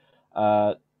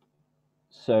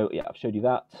 So yeah, I've showed you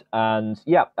that, and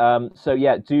yeah, so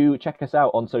yeah, do check us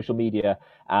out on social media,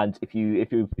 and if you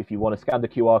want to scan the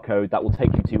QR code, that will take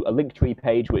you to a Linktree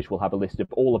page, which will have a list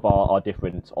of all of our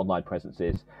different online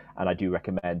presences, and I do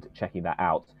recommend checking that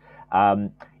out.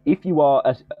 If you are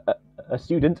a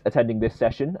student attending this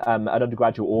session, an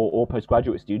undergraduate or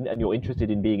postgraduate student, and you're interested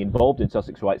in being involved in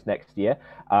Sussex Writes next year,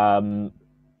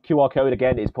 QR code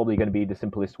again is probably going to be the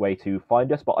simplest way to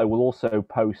find us, but I will also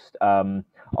post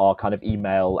our kind of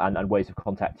email and ways of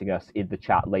contacting us in the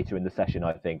chat later in the session,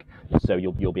 I think, so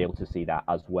you'll be able to see that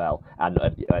as well. And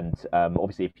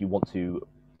obviously, if you want to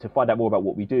find out more about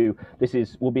what we do,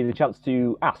 this will be the chance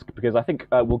to ask, because I think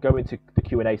we'll go into the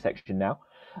Q&A section now,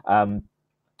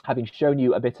 having shown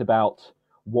you a bit about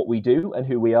what we do and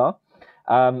who we are.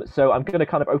 So I'm going to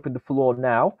kind of open the floor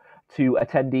now to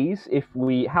attendees. If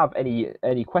we have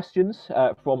any questions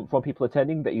from people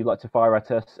attending that you'd like to fire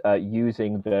at us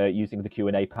using the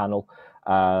Q&A panel,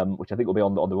 which I think will be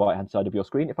on the right hand side of your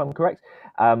screen, if I'm correct.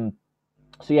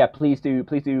 So yeah, please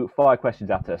do fire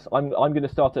questions at us. I'm going to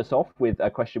start us off with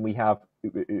a question we have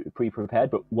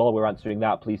pre-prepared, but while we're answering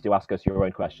that, please do ask us your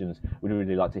own questions. We'd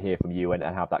really like to hear from you and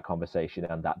have that conversation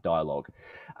and that dialogue.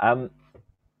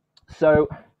 So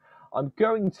I'm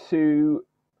going to.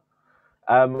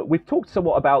 We've talked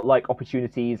somewhat about like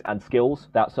opportunities and skills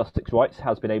that Sussex Writes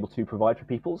has been able to provide for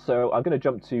people. So I'm going to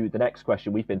jump to the next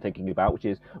question we've been thinking about, which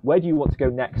is, where do you want to go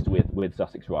next with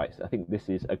Sussex Writes? I think this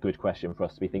is a good question for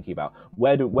us to be thinking about.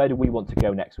 Where do we want to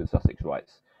go next with Sussex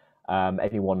Writes?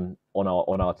 Anyone on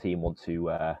our team want to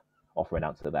offer an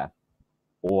answer there,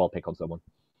 or I'll pick on someone.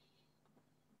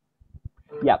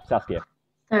 Yeah, Saskia.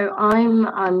 So I'm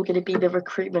going to be the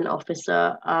recruitment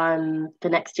officer for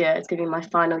next year. It's going to be my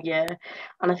final year,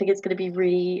 and I think it's going to be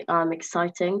really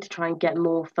exciting to try and get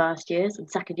more first years and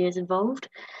second years involved,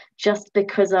 just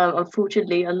because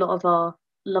unfortunately a lot of our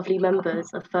lovely members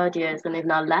are third years and they've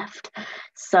now left.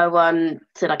 So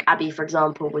like Abby, for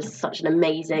example, was such an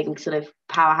amazing sort of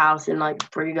powerhouse in like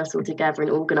bringing us all together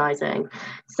and organising.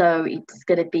 So it's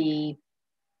going to be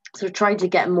sort of trying to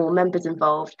get more members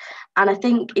involved. And I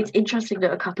think it's interesting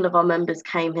that a couple of our members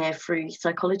came here through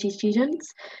psychology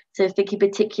students. So thinking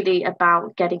particularly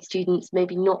about getting students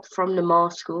maybe not from the MAR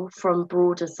school, from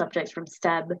broader subjects, from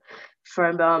STEM,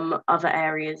 from other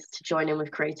areas to join in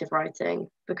with creative writing,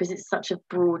 because it's such a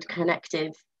broad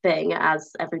connective thing,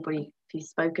 as everybody who's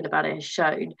spoken about it has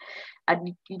shown.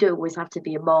 And you don't always have to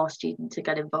be a MAR student to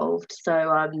get involved.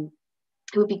 So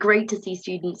it would be great to see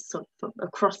students sort of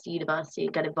across the university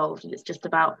get involved, and it's just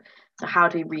about how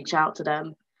do we reach out to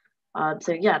them.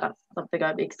 So yeah, that's something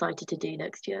I'm excited to do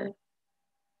next year.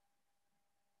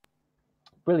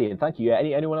 Brilliant, thank you.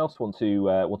 Anyone else want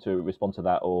to respond to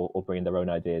that or bring in their own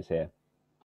ideas here?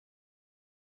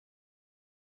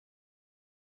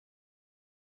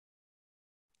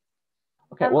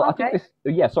 Okay, well, I think this.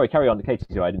 Yeah, sorry, carry on,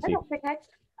 Katie. I didn't see. That's okay.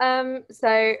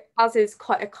 So as is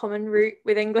quite a common route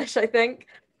with English, I think,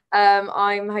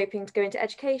 I'm hoping to go into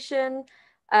education,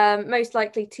 most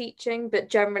likely teaching, but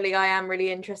generally I am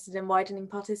really interested in widening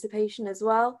participation as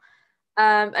well.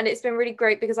 And it's been really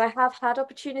great because I have had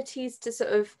opportunities to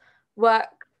sort of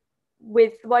work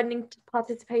with widening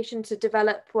participation to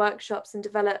develop workshops and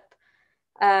develop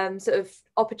sort of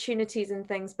opportunities and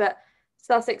things, but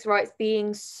Sussex Writes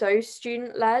being so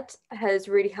student-led has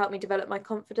really helped me develop my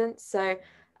confidence. So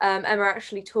Emma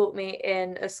actually taught me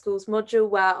in a schools module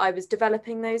where I was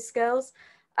developing those skills,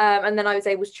 and then I was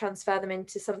able to transfer them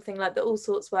into something like the All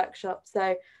Sorts workshop.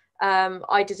 So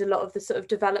I did a lot of the sort of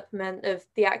development of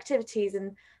the activities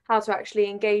and how to actually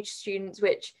engage students,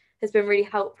 which has been really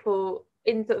helpful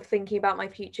in sort of thinking about my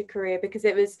future career, because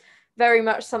it was very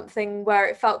much something where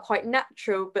it felt quite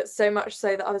natural, but so much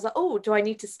so that I was like, oh, do I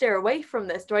need to steer away from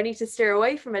this? Do I need to steer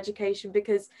away from education?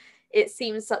 Because it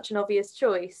seems such an obvious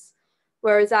choice.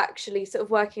 Whereas actually sort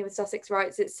of working with Sussex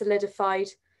Writes, it's solidified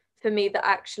for me that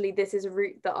actually this is a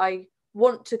route that I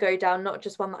want to go down, not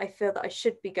just one that I feel that I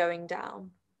should be going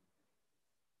down.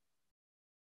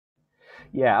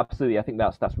 Yeah, absolutely. I think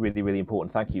that's really, really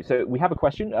important. Thank you. So we have a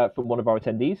question from one of our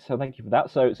attendees. So thank you for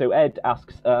that. So Ed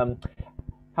asks,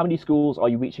 how many schools are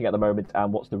you reaching at the moment,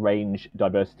 and what's the range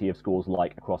diversity of schools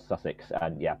like across Sussex?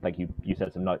 And yeah, thank you. You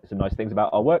said some nice things about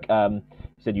our work. You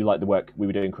said you liked the work we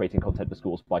were doing creating content for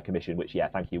schools by commission, which yeah,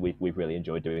 thank you. We've really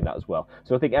enjoyed doing that as well.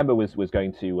 So I think Emma was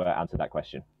going to answer that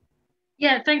question.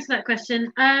 Yeah, thanks for that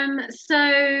question.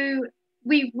 So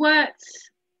we've worked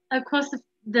across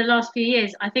the last few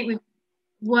years. I think we've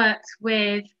worked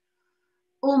with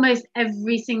almost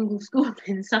every single school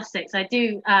in Sussex. I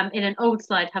do, in an old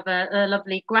slide, have a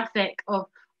lovely graphic of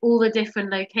all the different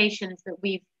locations that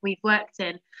we've worked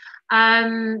in.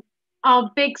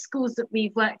 Our big schools that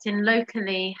we've worked in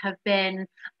locally have been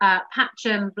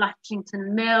Patcham,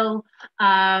 Blatchington Mill,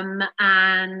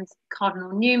 and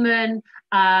Cardinal Newman,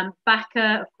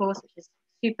 Backer, of course, which is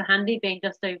super handy, being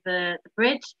just over the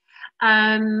bridge,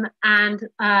 and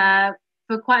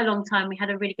for quite a long time, we had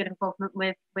a really good involvement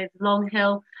with Long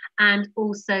Hill and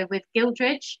also with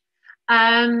Guildridge.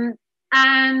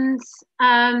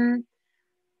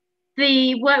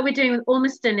 The work we're doing with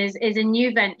Ormiston is a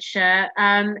new venture,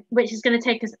 which is going to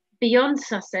take us beyond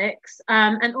Sussex.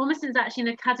 And Ormiston is actually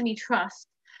an academy trust,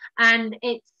 and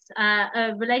it's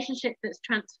a relationship that's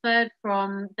transferred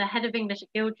from the head of English at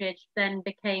Guildridge, then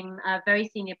became a very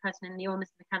senior person in the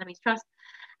Ormiston Academies Trust.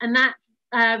 And that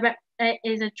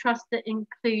is a trust that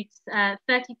includes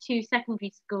 32 secondary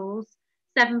schools,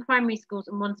 7 primary schools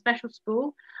and 1 special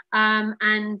school,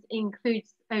 and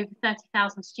includes over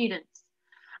 30,000 students.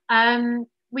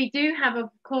 We do have, of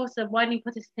course, a widening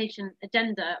participation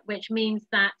agenda, which means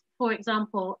that, for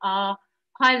example, our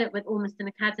pilot with Ormiston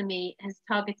Academy has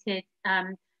targeted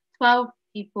 12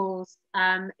 pupils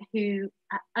who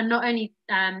are not only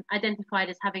identified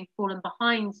as having fallen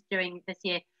behind during this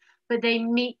year, but they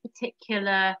meet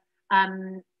particular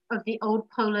of the old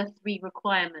Polar 3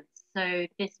 requirements. So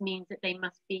this means that they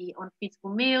must be on free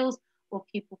school meals or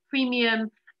pupil premium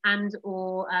and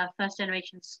or first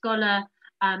generation scholar,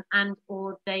 and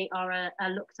or they are a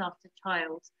looked after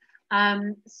child.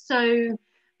 So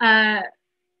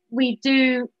we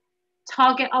do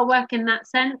target our work in that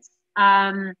sense,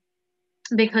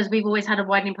 because we've always had a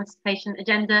widening participation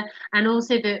agenda, and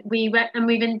also that we've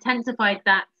intensified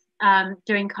that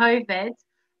during COVID,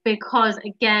 because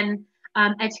again,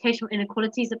 educational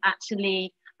inequalities have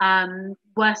actually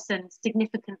worsened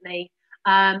significantly.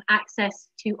 Access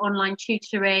to online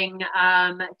tutoring,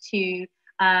 to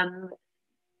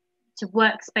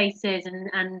workspaces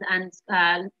and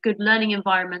good learning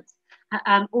environments,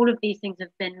 all of these things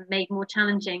have been made more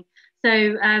challenging.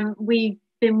 So we've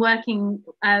been working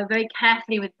very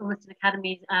carefully with Ormiston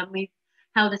Academies. We've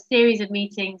held a series of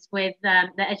meetings with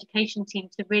the education team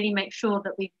to really make sure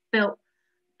that we've built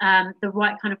the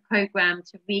right kind of program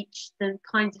to reach the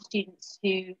kinds of students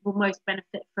who will most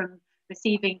benefit from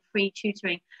receiving free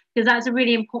tutoring, because that's a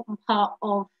really important part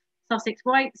of Sussex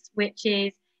Writes, which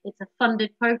is it's a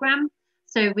funded program.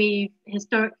 So we've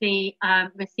historically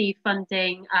received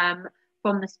funding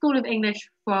from the School of English,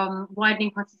 from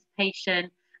Widening Participation,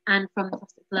 and from the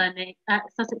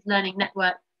Sussex Learning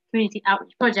Network Community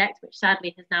Outreach Project, which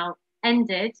sadly has now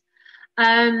ended.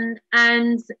 And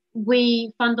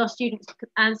we fund our students,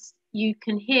 as you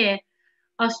can hear,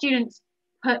 our students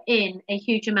put in a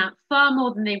huge amount, far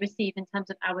more than they receive in terms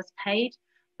of hours paid,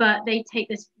 but they take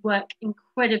this work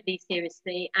incredibly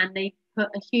seriously, and they put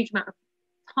a huge amount of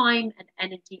time and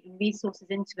energy and resources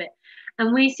into it.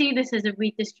 And we see this as a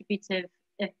redistributive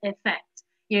effect,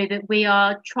 you know, that we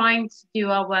are trying to do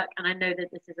our work, and I know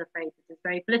that this is a phrase that is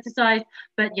very politicized,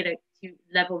 but you know, to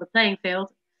level the playing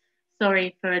field.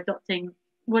 Sorry for adopting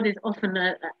what is often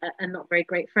a not very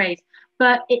great phrase,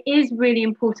 but it is really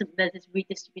important that there's this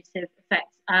redistributive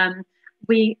effect.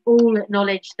 We all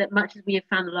acknowledge that much as we have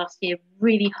found the last year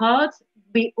really hard,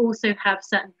 we also have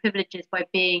certain privileges by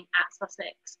being at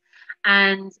Sussex,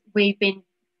 and we've been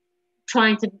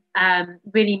trying to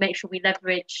really make sure we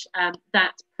leverage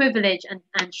that privilege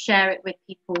and share it with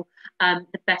people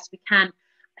the best we can.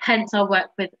 Hence our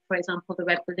work with, for example, the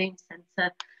Red Balloon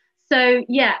Centre. So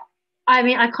yeah, I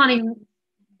mean, I can't even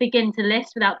begin to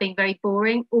list without being very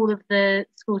boring all of the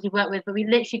schools we work with, but we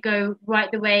literally go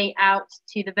right the way out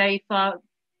to the very far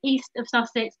east of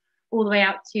Sussex, all the way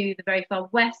out to the very far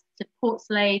west to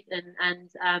Portslade and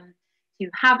to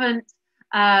Havant,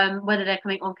 whether they're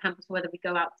coming on campus or whether we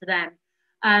go out to them.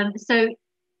 So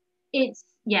it's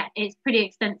pretty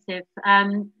extensive.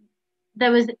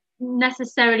 There was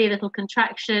necessarily a little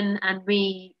contraction and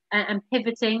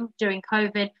pivoting during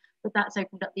COVID, but that's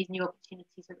opened up these new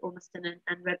opportunities with Ormiston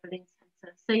and Red Balloon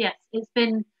Centre. So yes, it's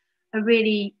been a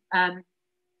really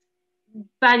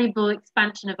valuable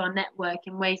expansion of our network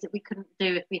in ways that we couldn't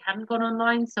do if we hadn't gone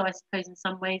online. So I suppose in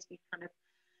some ways we kind of,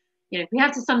 we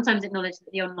have to sometimes acknowledge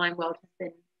that the online world has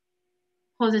been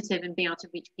positive in being able to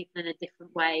reach people in a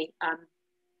different way,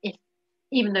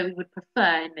 even though we would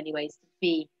prefer in many ways to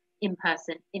be in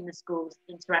person in the schools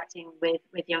interacting with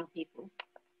young people.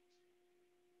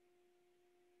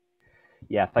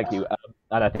 Yeah, thank you.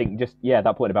 And I think just,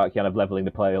 that point about kind of leveling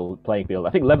the playing field. I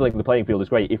think leveling the playing field is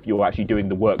great if you're actually doing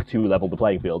the work to level the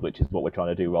playing field, which is what we're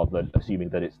trying to do, rather than assuming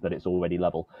that it's already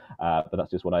level. But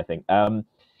that's just what I think. I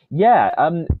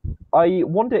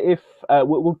wonder if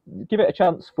we'll give it a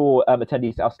chance for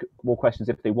attendees to ask more questions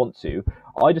if they want to.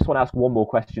 I just want to ask one more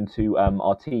question to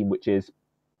our team, which is,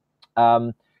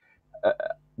 well,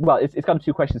 it's kind of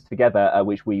two questions together,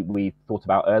 which we thought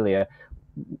about earlier.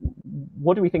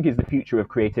 What do we think is the future of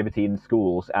creativity in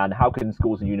schools, and how can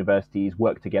schools and universities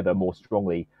work together more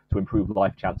strongly to improve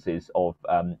life chances of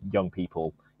young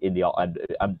people in the art,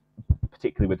 and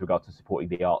particularly with regard to supporting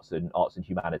the arts and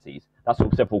humanities? That's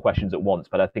sort of several questions at once,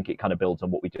 but I think it kind of builds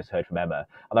on what we just heard from Emma.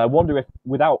 And I wonder if,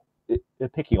 without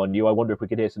picking on you, I wonder if we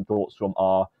could hear some thoughts from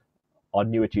our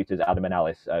newer tutors, Adam and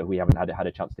Alice, who we haven't had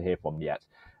a chance to hear from yet,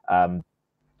 and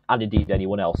indeed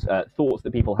anyone else. Thoughts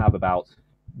that people have about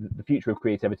the future of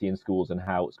creativity in schools and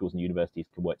how schools and universities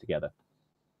can work together.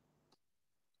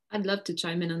 I'd love to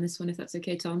chime in on this one, if that's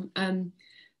okay, Tom.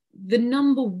 The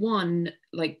number one,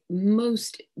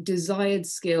 most desired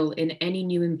skill in any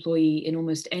new employee in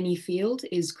almost any field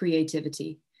is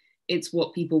creativity. It's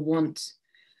what people want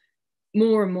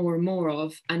more and more and more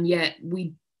of, and yet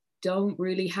we don't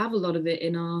really have a lot of it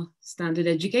in our standard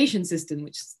education system,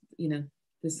 which,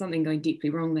 there's something going deeply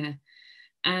wrong there.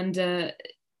 And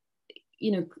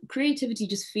creativity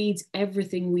just feeds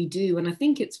everything we do. And I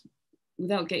think it's,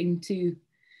 without getting too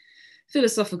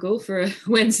philosophical for a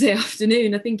Wednesday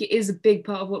afternoon, I think it is a big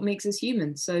part of what makes us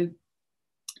human. So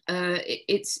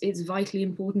it's vitally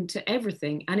important to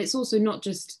everything. And it's also not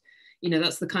just,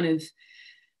 that's the kind of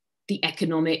the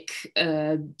economic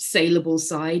saleable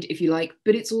side, if you like,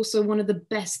 but it's also one of the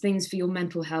best things for your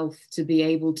mental health, to be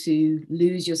able to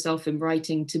lose yourself in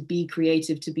writing, to be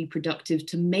creative, to be productive,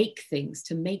 to make things,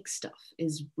 to make stuff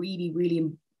is really,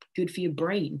 really good for your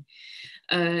brain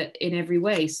in every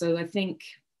way. So I think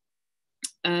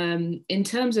in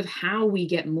terms of how we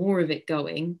get more of it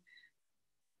going,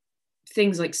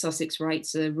 things like Sussex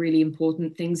Writes are really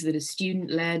important, things that are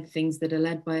student-led, things that are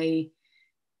led by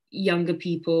younger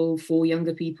people, for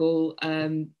younger people,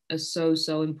 are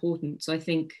so important. So I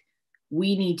think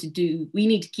we need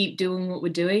to keep doing what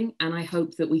we're doing, and I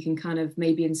hope that we can kind of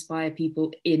maybe inspire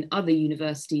people in other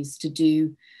universities to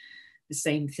do the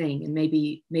same thing, and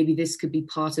maybe this could be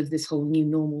part of this whole new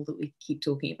normal that we keep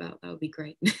talking about. That would be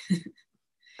great.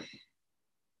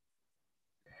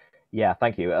 Yeah,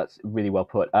 thank you. That's really well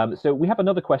put. So we have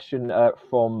another question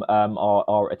from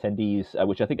our attendees,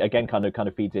 which I think again kind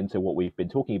of feeds into what we've been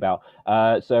talking about.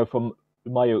 So from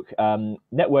Mayuk,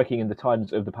 networking in the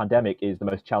times of the pandemic is the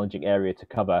most challenging area to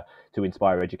cover to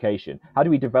inspire education. How do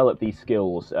we develop these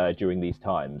skills during these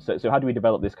times? So how do we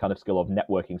develop this kind of skill of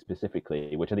networking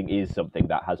specifically, which I think is something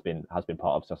that has been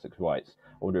part of Sussex Writes?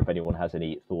 I wonder if anyone has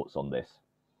any thoughts on this.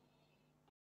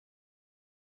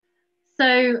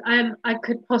 So I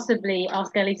could possibly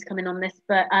ask Ellie to come in on this,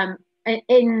 but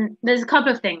there's a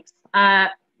couple of things.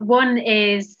 One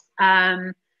is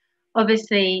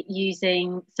obviously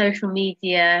using social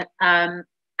media and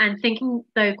thinking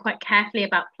though quite carefully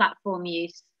about platform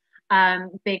use,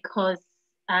 because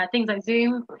things like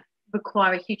Zoom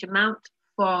require a huge amount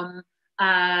from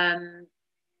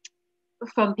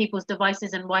people's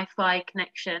devices and Wi-Fi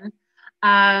connection,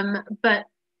 but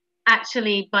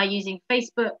actually by using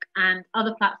Facebook and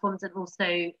other platforms, and also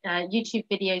YouTube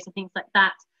videos and things like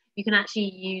that, you can actually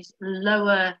use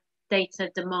lower data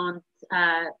demand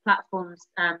platforms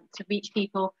to reach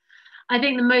people. I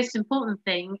think the most important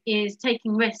thing is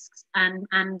taking risks and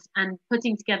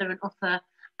putting together an offer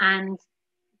and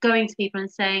going to people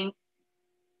and saying,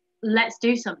 let's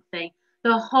do something.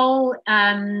 The whole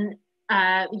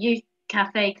youth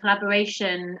cafe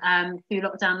collaboration through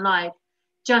Lockdown Live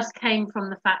just came from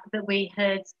the fact that we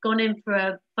had gone in for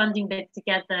a funding bid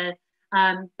together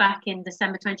back in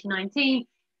December 2019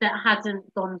 that hadn't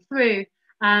gone through,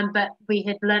 but we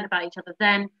had learned about each other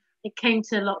then. It came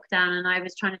to lockdown and I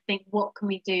was trying to think, what can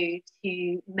we do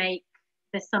to make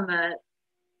this summer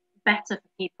better for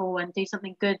people and do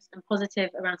something good and positive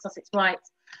around Sussex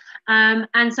Writes.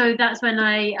 And so that's when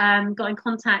I got in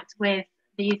contact with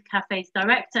the Youth Cafe's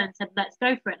director and said, let's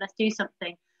go for it, let's do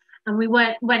something. And we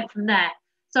went from there.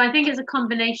 So I think it's a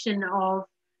combination of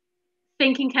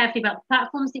thinking carefully about the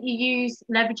platforms that you use,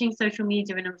 leveraging social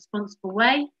media in a responsible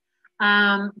way,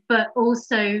 but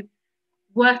also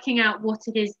working out what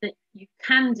it is that you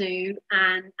can do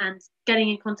and getting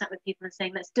in contact with people and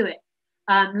saying, let's do it.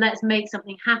 Let's make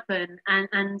something happen.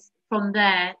 And from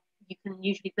there, you can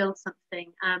usually build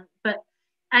something.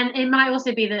 And it might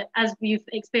also be that, as you've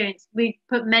experienced, we've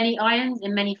put many irons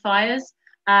in many fires.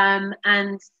 And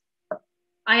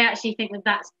I actually think that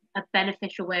that's a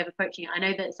beneficial way of approaching it. I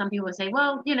know that some people say,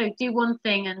 well, you know, do one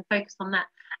thing and focus on that.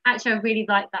 Actually, I really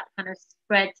like that kind of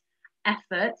spread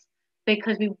effort,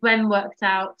 because we then worked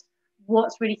out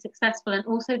what's really successful, and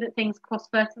also that things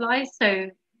cross-fertilize. So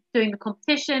doing the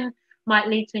competition might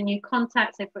lead to a new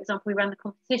contact. So for example, we ran the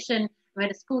competition, we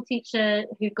had a school teacher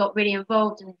who got really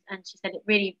involved, and she said it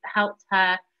really helped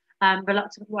her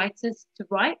reluctant writers to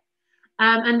write.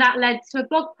 And that led to a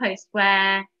blog post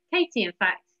where Katie, in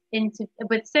fact,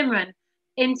 with Simran,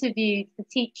 interviewed the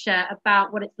teacher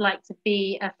about what it's like to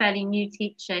be a fairly new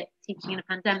teacher teaching in a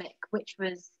pandemic, which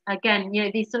was, again, you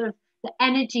know, these sort of the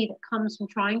energy that comes from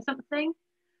trying something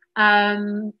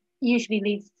usually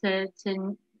leads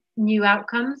to new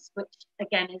outcomes, which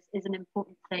again is an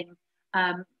important thing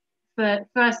for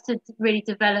us to really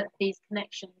develop these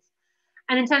connections.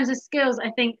 And in terms of skills,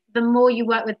 I think the more you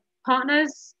work with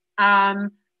partners, the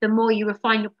more you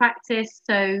refine your practice.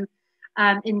 So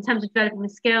in terms of developing the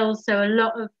skills, so a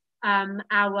lot of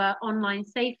our online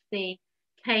safety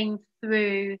came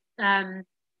through,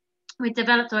 we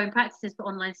developed our own practices for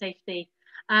online safety,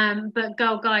 but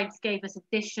Girl Guides gave us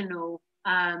additional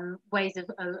ways of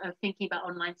thinking about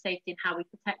online safety and how we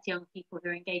protect young people who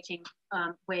are engaging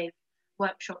with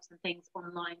workshops and things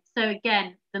online. So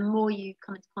again, the more you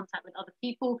come into contact with other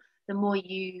people, the more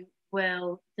you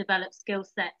will develop skill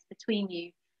sets between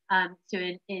you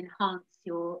to enhance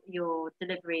your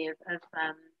delivery of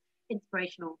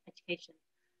inspirational education.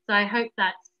 So I hope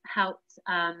that's helped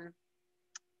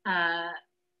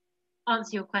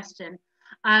answer your question.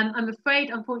 I'm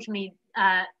afraid, unfortunately,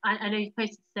 I know you're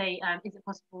supposed to say, is it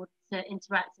possible to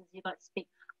interact as you'd like to speak?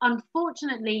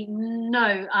 Unfortunately,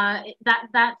 no,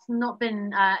 that's not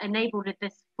been enabled with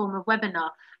this form of webinar.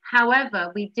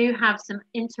 However, we do have some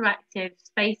interactive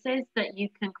spaces that you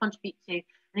can contribute to.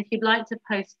 And if you'd like to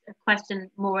post a question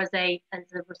more as a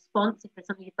response, if there's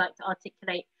something you'd like to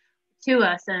articulate to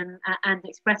us and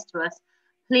express to us,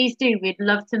 please do. We'd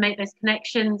love to make those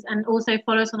connections, and also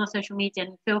follow us on our social media,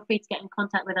 and feel free to get in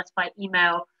contact with us by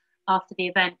email after the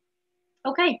event.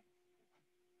 Okay.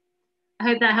 I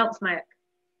hope that helps, Mayuk.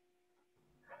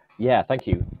 Yeah, thank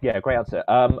you. Yeah, great answer.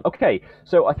 Okay,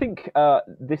 so I think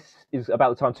this is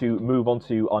about the time to move on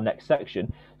to our next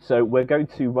section. So we're going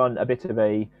to run a bit of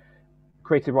a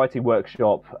creative writing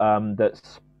workshop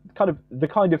that's the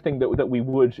kind of thing that we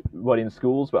would run in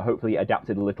schools, but hopefully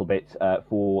adapted a little bit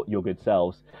for your good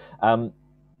selves.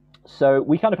 So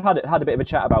we kind of had a bit of a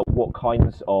chat about what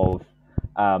kinds of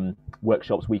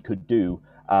workshops we could do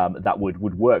that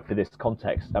would work for this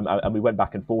context, and we went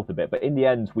back and forth a bit, but in the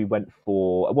end we went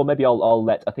for, well, maybe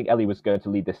I think Ellie was going to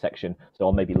lead this section, so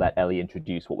I'll maybe let Ellie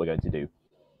introduce what we're going to do.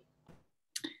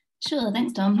 Sure,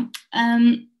 thanks, Tom.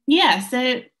 Yeah,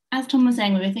 so as Tom was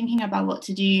saying, we were thinking about what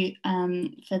to do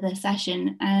for the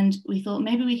session, and we thought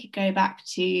maybe we could go back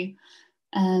to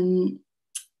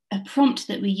a prompt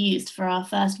that we used for our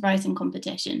first writing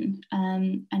competition,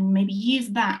 and maybe use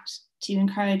that to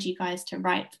encourage you guys to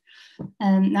write.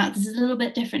 Now, this is a little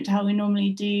bit different to how we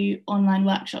normally do online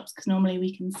workshops, because normally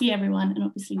we can see everyone and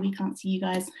obviously we can't see you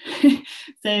guys.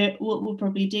 So what we'll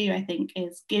probably do, I think,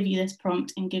 is give you this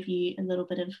prompt and give you a little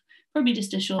bit of, probably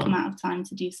just a short amount of time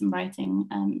to do some writing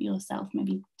yourself,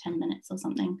 maybe 10 minutes or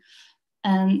something.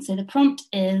 So the prompt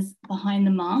is behind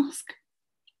the mask.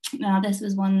 Now, this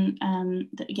was one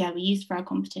that, yeah, we used for our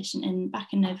competition back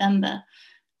in November.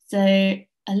 So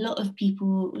a lot of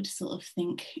people would sort of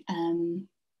think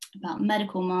about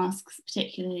medical masks,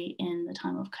 particularly in the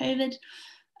time of COVID,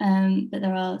 but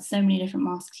there are so many different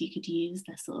masks you could use.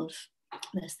 There's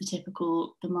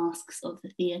the masks of the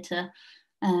theatre,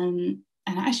 and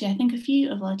actually I think a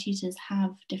few of our tutors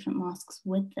have different masks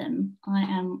with them. I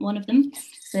am one of them.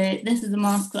 So this is a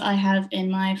mask that I have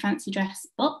in my fancy dress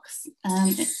box.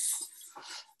 It's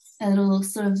a little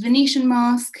sort of Venetian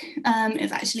mask.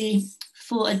 It's actually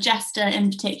for a jester in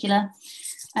particular.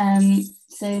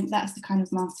 So that's the kind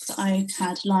of mask that I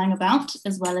had lying about,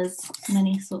 as well as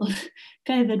many sort of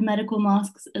COVID medical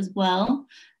masks as well.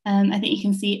 I think you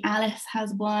can see Alice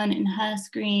has one in her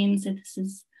screen. So this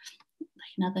is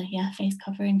another, yeah, face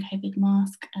covering, COVID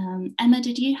mask. Emma,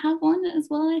 did you have one as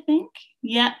well, I think?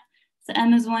 Yeah, so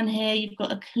Emma's one here. You've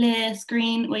got a clear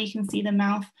screen where you can see the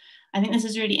mouth. I think this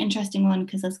is a really interesting one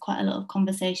because there's quite a lot of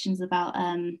conversations about,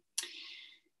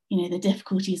 you know, the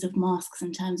difficulties of masks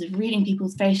in terms of reading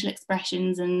people's facial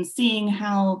expressions and seeing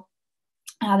how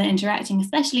they're interacting,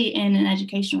 especially in an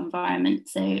educational environment.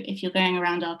 So if you're going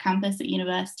around our campus at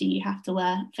university, you have to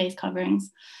wear face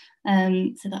coverings.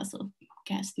 So that sort of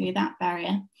gets through that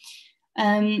barrier.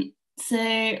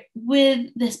 So with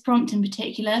this prompt in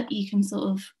particular, you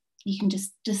can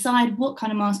just decide what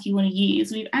kind of mask you want to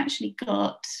use. We've actually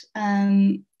got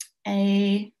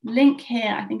a link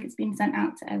here. I think it's been sent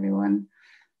out to everyone.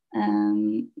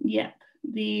 Yep,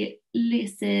 the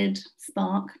Lucid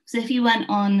Spark. So if you went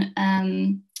on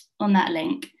that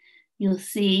link, you'll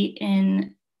see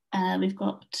in, we've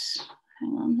got,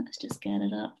 hang on, let's just get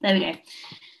it up. There we go.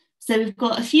 So we've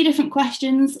got a few different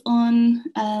questions on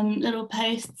little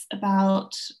posts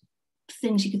about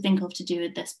things you could think of to do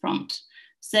with this prompt.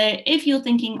 So if you're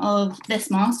thinking of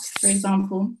this mask, for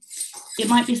example, it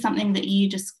might be something that you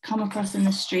just come across in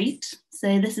the street.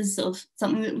 So this is sort of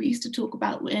something that we used to talk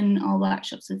about in our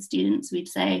workshops with students. We'd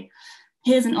say,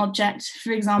 here's an object,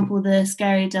 for example, the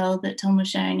scary doll that Tom was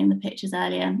showing in the pictures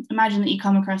earlier. Imagine that you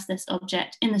come across this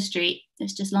object in the street.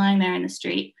 It's just lying there in the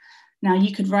street. Now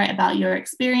you could write about your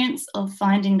experience of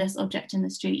finding this object in the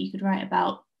street. You could write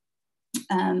about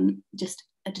just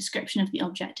a description of the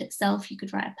object itself. You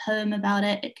could write a poem about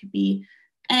it. It could be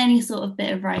any sort of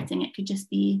bit of writing. It could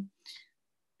just be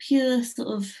pure sort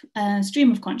of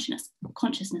stream of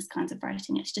consciousness kinds of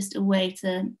writing. It's just a way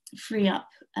to free up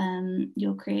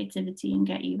your creativity and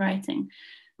get you writing.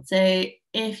 So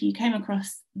if you came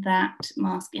across that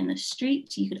mask in the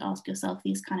street, you could ask yourself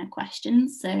these kind of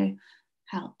questions. So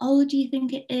how old do you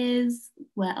think it is?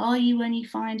 Where are you when you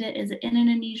find it? Is it in an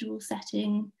unusual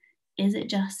setting? Is it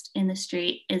just in the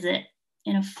street? Is it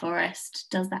in a forest?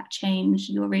 Does that change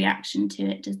your reaction to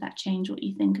it? Does that change what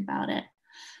you think about it?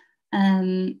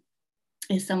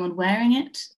 Is someone wearing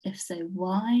it? If so,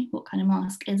 why? What kind of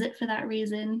mask is it for that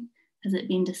reason? Has it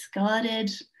been discarded?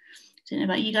 I don't know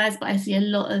about you guys, but I see a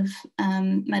lot of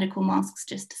medical masks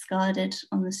just discarded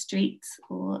on the streets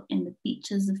or in the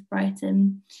beaches of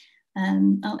Brighton.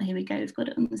 Oh, here we go. We've got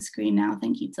it on the screen now.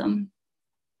 Thank you, Tom.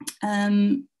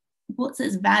 What's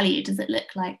its value? Does it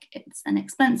look like it's an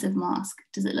expensive mask?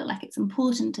 Does it look like it's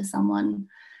important to someone?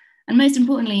 And most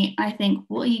importantly, I think,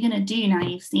 what are you going to do now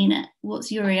you've seen it?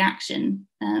 What's your reaction?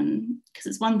 Because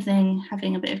it's one thing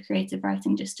having a bit of creative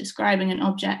writing, just describing an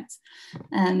object,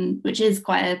 which is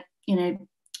quite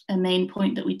a main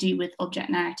point that we do with object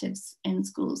narratives in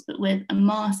schools. But with a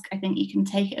mask, I think you can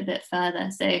take it a bit further.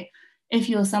 So if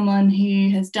you're someone who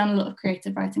has done a lot of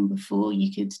creative writing before,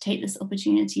 you could take this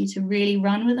opportunity to really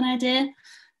run with an idea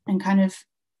and kind of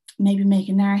maybe make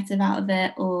a narrative out of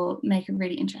it, or make a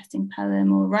really interesting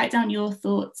poem, or write down your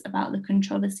thoughts about the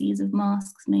controversies of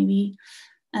masks maybe.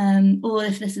 Or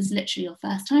if this is literally your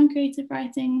first time creative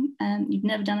writing, you've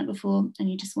never done it before and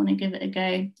you just want to give it a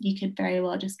go, you could very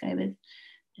well just go with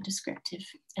a descriptive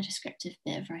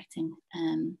bit of writing.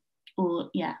 Or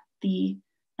yeah, the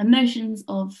emotions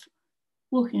of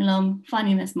walking along,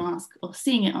 finding this mask or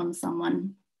seeing it on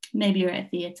someone. Maybe you're at a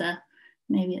theatre,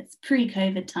 maybe it's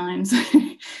pre-COVID times.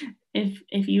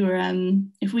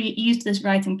 If we used this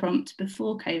writing prompt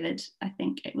before COVID, I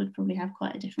think it would probably have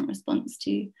quite a different response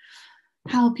to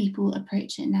how people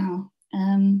approach it now.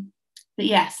 But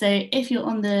yeah, so if you're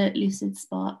on the Lucid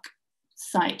Spark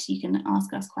site, you can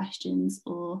ask us questions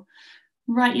or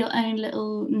write your own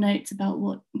little notes about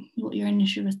what your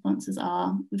initial responses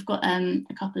are. We've got a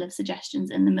couple of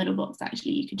suggestions in the middle box.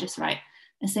 Actually, you could just write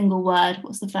a single word.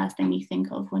 What's the first thing you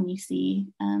think of when you see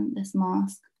this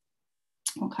mask?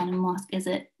 What kind of mask is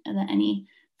it? Are there any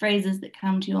phrases that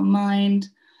come to your mind?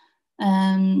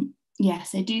 Yeah,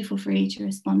 so do feel free to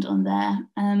respond on there.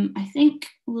 I think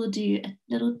we'll do a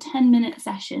little 10-minute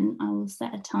session. I will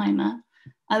set a timer.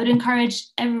 I would encourage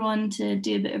everyone to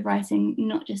do a bit of writing,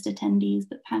 not just attendees,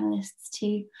 but panelists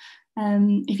too.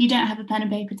 If you don't have a pen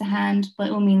and paper to hand, by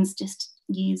all means, just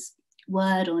use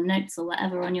Word or notes or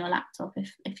whatever on your laptop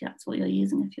if that's what you're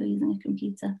using, if you're using a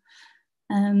computer.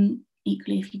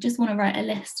 Equally, if you just want to write a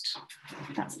list,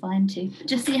 that's fine too.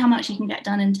 Just see how much you can get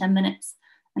done in 10 minutes.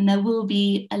 And there will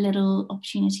be a little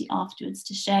opportunity afterwards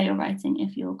to share your writing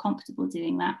if you're comfortable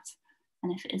doing that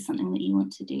and if it is something that you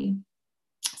want to do.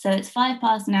 So it's 5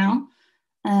 past now.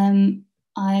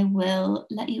 I will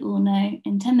let you all know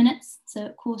in 10 minutes, so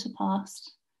at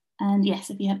 15:15. And yes,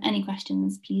 if you have any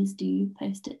questions, please do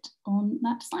post it on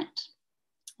that site.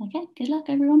 Okay, good luck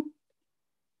everyone.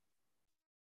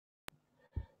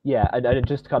 Yeah, and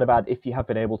just kind of add, if you have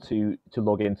been able to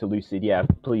log into Lucid, yeah,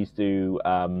 please do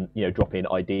drop in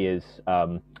ideas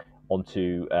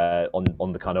onto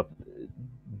on the kind of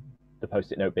the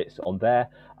post-it note bits on there.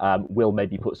 We'll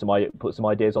maybe put some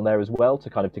ideas on there as well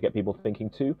to kind of to get people thinking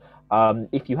too.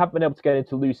 If you haven't been able to get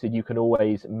into Lucid, you can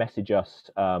always message us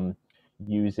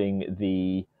using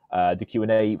the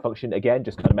Q&A function. Again,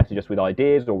 just kind of message us with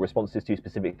ideas or responses to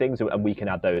specific things, and we can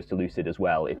add those to Lucid as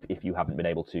well if you haven't been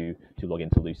able to log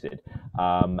into Lucid.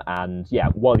 And yeah,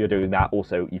 while you're doing that,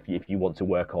 also if you want to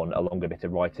work on a longer bit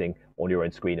of writing on your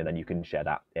own screen, and then you can share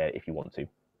that if you want to.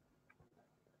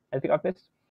 Anything I've missed?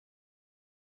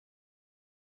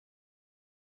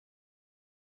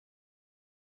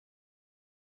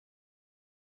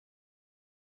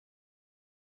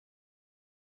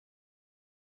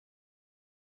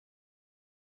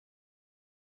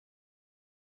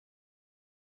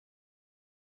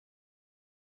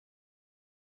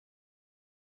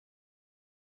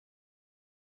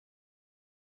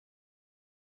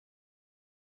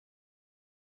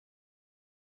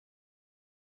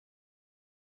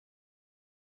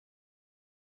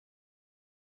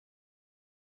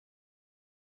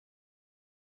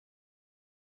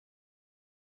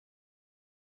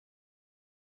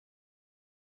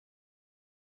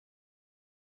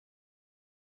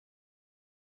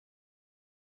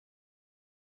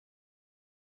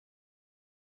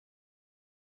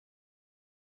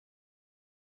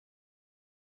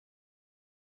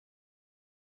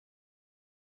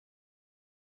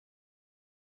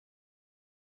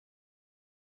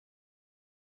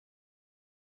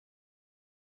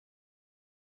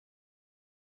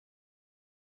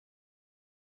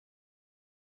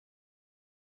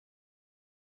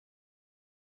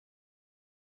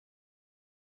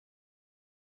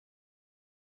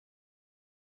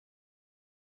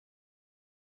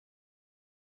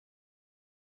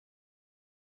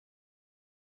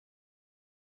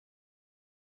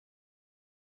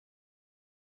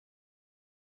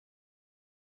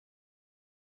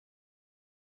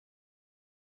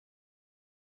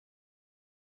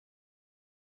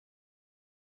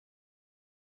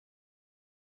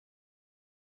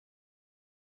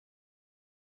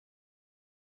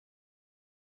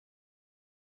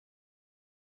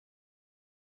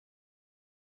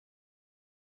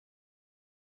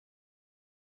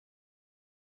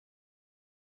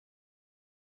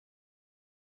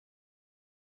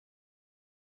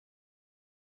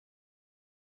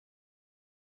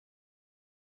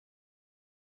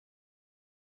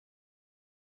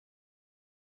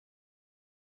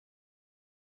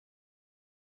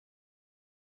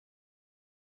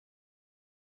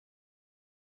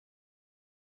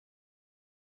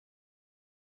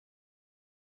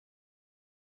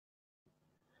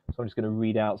 So I'm just going to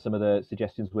read out some of the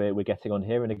suggestions we're getting on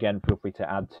here, and again, feel free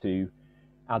to add to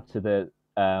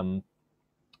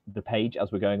the page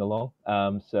as we're going along.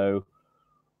 So,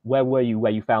 where were you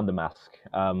where you found the mask?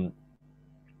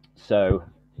 So,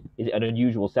 is it an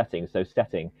unusual setting? So,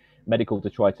 setting medical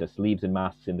detritus, leaves and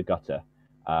masks in the gutter.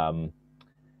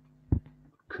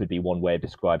 Could be one way of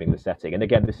describing the setting. And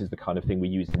again, this is the kind of thing we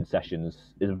use in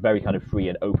sessions. It's a very kind of free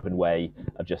and open way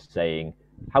of just saying,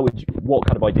 what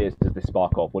kind of ideas does this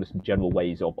spark off? What are some general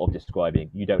ways of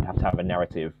describing? You don't have to have a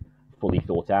narrative fully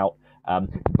thought out.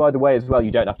 By the way, as well,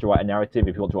 you don't have to write a narrative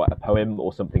if you want to write a poem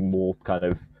or something more kind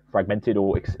of fragmented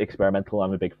or experimental.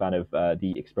 I'm a big fan of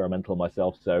the experimental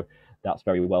myself, so that's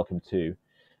very welcome too.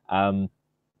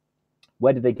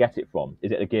 Where did they get it from?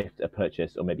 Is it a gift, a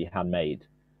purchase, or maybe handmade?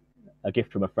 A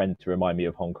gift from a friend to remind me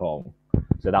of Hong Kong.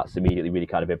 So that's immediately really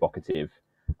kind of evocative,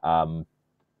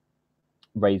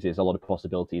 raises a lot of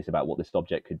possibilities about what this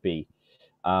object could be.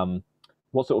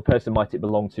 What sort of person might it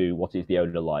belong to? What is the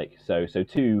owner like? So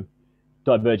two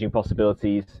diverging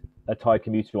possibilities: a Thai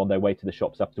commuter on their way to the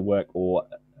shops after work, or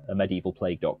a medieval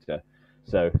plague doctor.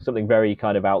 So something very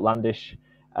kind of outlandish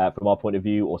from our point of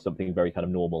view, or something very kind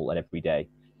of normal and everyday.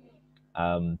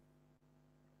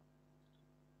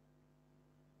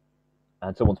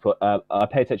 And someone's put, I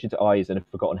pay attention to eyes and have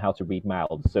forgotten how to read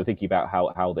mouths. So thinking about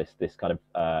how this kind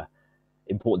of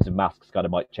importance of masks kind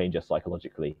of might change us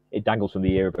psychologically. It dangles from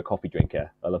the ear of a coffee drinker.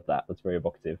 I love that. That's very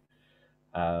evocative.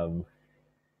 Can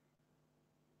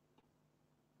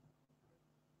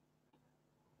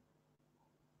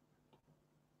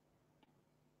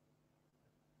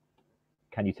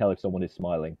you tell if someone is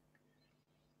smiling?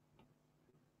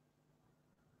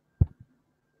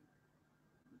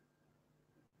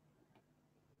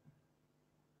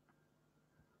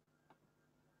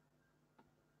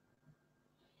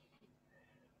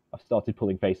 I've started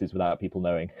pulling faces without people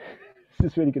knowing.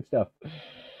 This is really good stuff.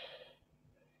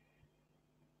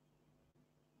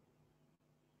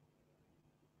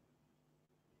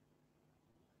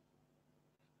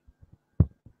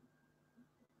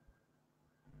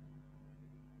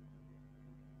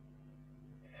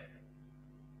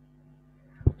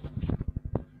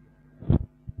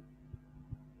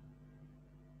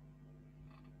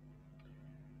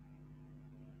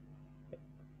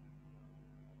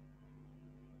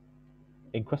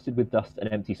 Encrusted with dust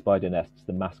and empty spider nests,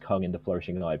 the mask hung in the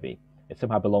flourishing ivy. It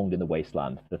somehow belonged in the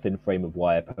wasteland, the thin frame of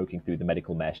wire poking through the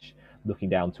medical mesh, looking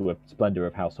down to a splendour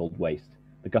of household waste.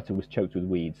 The gutter was choked with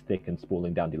weeds, thick and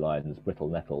sprawling dandelions, brittle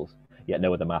nettles, yet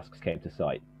no other masks came to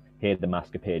sight. Here the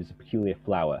mask appeared as a peculiar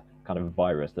flower, kind of a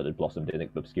virus that had blossomed in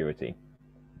obscurity.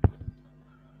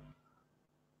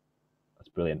 That's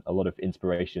brilliant. A lot of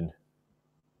inspiration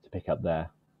to pick up there.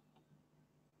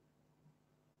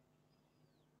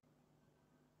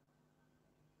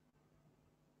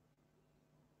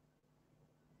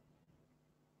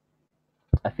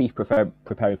 A thief preparing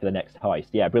for the next heist.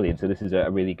 Yeah, brilliant. So this is a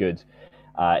really good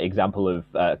example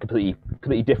of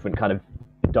completely different kind of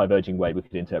diverging way we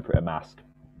could interpret a mask.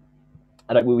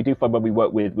 And we do find when we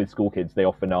work with school kids, they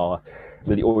often are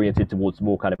really oriented towards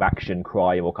more kind of action,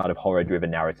 crime, or kind of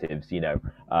horror-driven narratives. You know,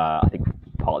 I think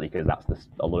partly because that's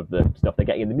a lot of the stuff they're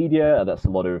getting in the media. That's a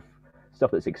lot of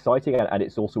stuff that's exciting, and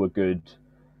it's also a good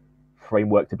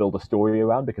framework to build a story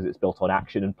around because it's built on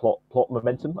action and plot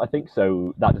momentum, I think.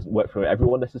 So that doesn't work for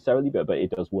everyone necessarily, but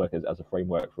it does work as a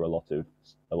framework for a lot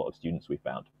of students we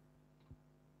found.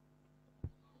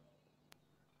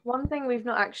 One thing we've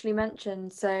not actually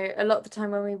mentioned, so a lot of the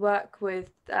time when we work with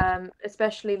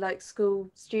especially like school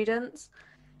students,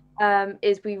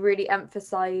 is we really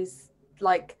emphasize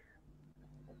like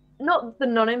not the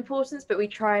non-importance, but we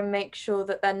try and make sure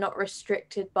that they're not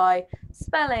restricted by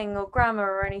spelling or grammar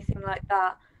or anything like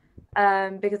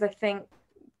that, because I think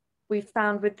we've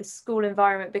found with the school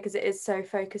environment, because it is so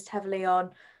focused heavily on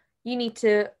you need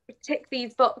to tick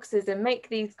these boxes and make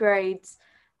these grades,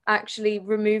 actually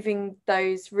removing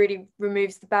those really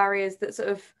removes the barriers that sort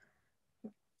of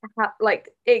like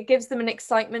it gives them an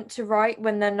excitement to write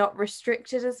when they're not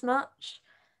restricted as much.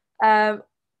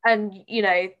 And you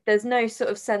know, there's no sort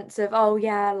of sense of, oh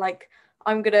yeah, like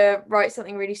I'm gonna write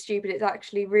something really stupid. It's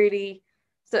actually really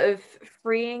sort of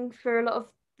freeing for a lot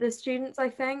of the students, I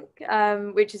think,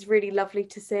 which is really lovely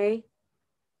to see.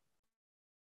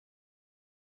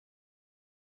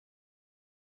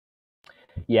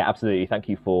 Yeah, absolutely. Thank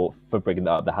you for bringing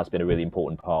that up. That has been a really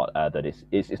important part. That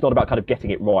it's not about kind of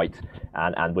getting it right,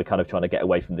 and we're kind of trying to get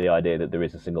away from the idea that there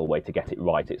is a single way to get it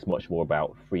right. It's much more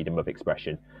about freedom of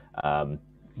expression.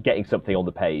 Getting something on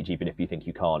the page, even if you think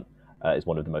you can't, is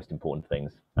one of the most important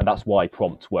things. And that's why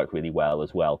prompts work really well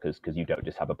as well, because you don't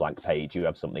just have a blank page, you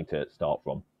have something to start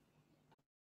from.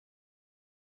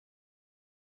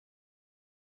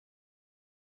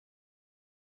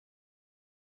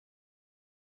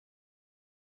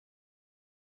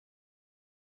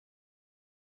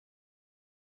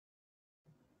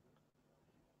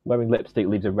 Wearing lipstick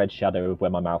leaves a red shadow of where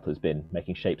my mouth has been,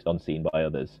 making shapes unseen by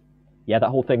others. Yeah, that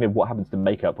whole thing of what happens to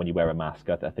makeup when you wear a mask,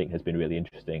 I think has been really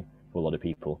interesting for a lot of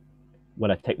people. When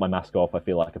I take my mask off, I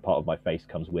feel like a part of my face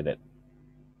comes with it.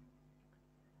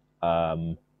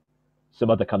 Some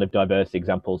other kind of diverse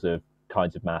examples of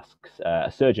kinds of masks.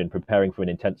 A surgeon preparing for an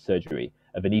intense surgery,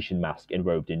 a Venetian mask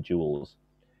enrobed in jewels,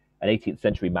 an 18th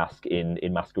century mask in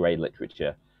masquerade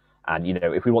literature. And, you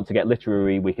know, if we want to get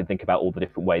literary, we can think about all the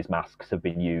different ways masks have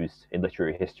been used in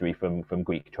literary history, from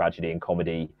Greek tragedy and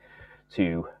comedy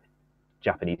to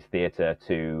Japanese theatre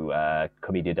to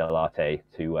commedia dell'arte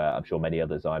to I'm sure many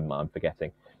others I'm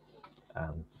forgetting.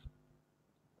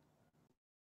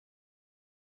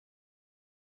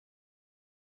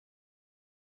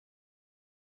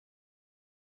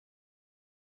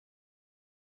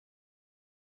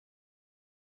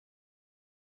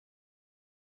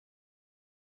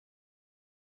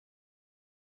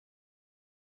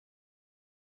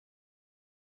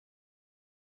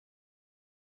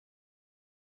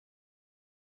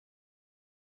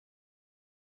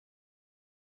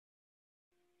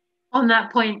 On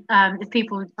that point, if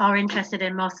people are interested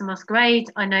in Master Masquerade,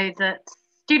 I know that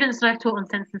students that I've taught on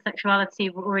Sense and Sexuality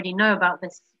will already know about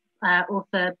this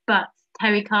author, but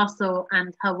Terry Castle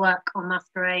and her work on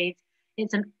Masquerade,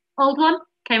 it's an old one,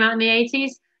 came out in the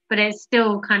 80s, but it's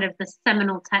still kind of the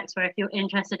seminal text where if you're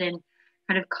interested in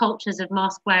kind of cultures of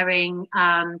mask wearing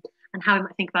and how we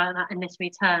might think about that in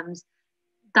literary terms,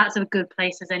 that's a good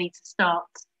place as any to start.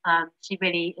 She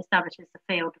really establishes the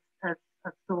field of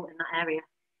thought in that area.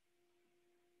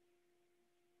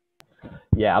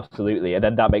 Yeah, absolutely. And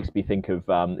then that makes me think of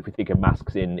if we think of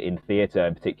masks in theatre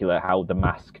in particular, how the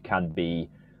mask can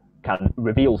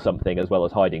reveal something as well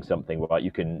as hiding something, right?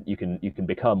 You can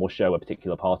become or show a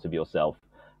particular part of yourself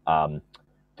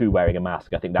through wearing a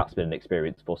mask. I think that's been an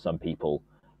experience for some people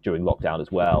during lockdown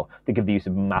as well. Think of the use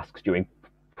of masks during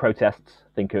protests.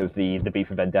 Think of the V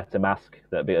for Vendetta mask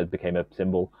that became a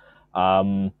symbol.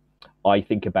 I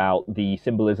think about the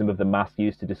symbolism of the mask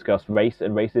used to discuss race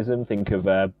and racism. Think of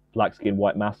Black Skin,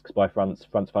 White Masks by Frantz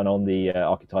Fanon, the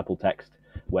archetypal text,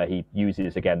 where he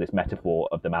uses, again, this metaphor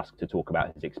of the mask to talk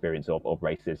about his experience of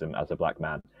racism as a black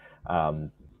man.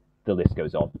 The list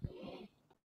goes on.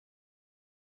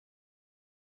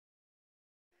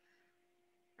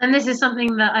 And this is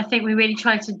something that I think we really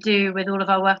try to do with all of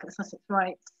our work at Sussex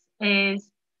Writes, is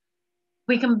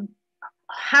we can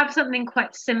have something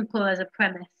quite simple as a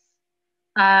premise.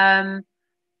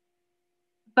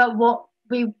 But what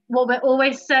we're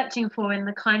always searching for in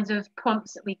the kinds of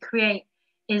prompts that we create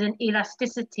is an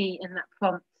elasticity in that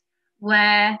prompt,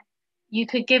 where you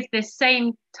could give this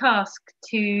same task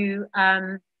to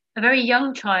a very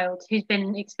young child who's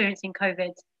been experiencing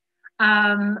COVID,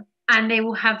 and they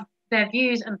will have their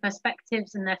views and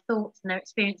perspectives and their thoughts and their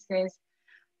experiences,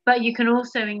 but you can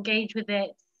also engage with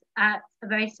it at a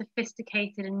very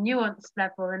sophisticated and nuanced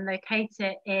level and locate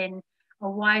it in a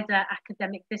wider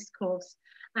academic discourse.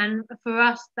 And for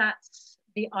us, that's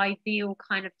the ideal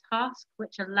kind of task,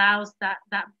 which allows that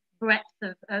breadth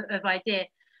of idea.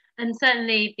 And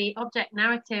certainly the object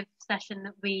narrative session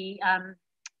that we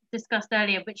discussed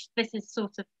earlier, which this is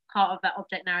sort of part of that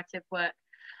object narrative work.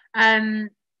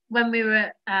 When we were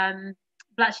at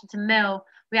Blatchington Mill,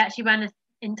 we actually ran an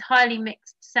entirely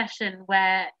mixed session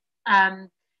where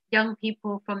young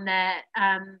people from their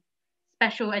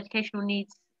special educational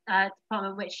needs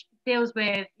department, which deals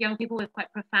with young people with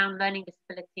quite profound learning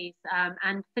disabilities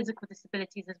and physical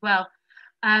disabilities as well.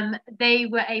 They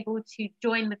were able to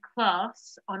join the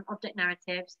class on object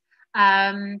narratives,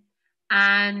 and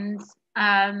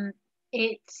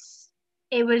it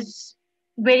was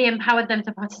really empowered them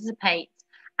to participate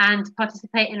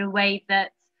in a way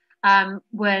that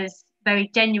was very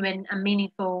genuine and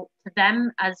meaningful to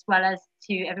them as well as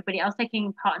to everybody else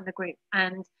taking part in the group.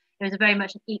 And it was a very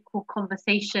much an equal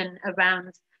conversation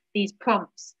around these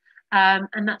prompts,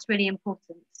 and that's really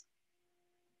important.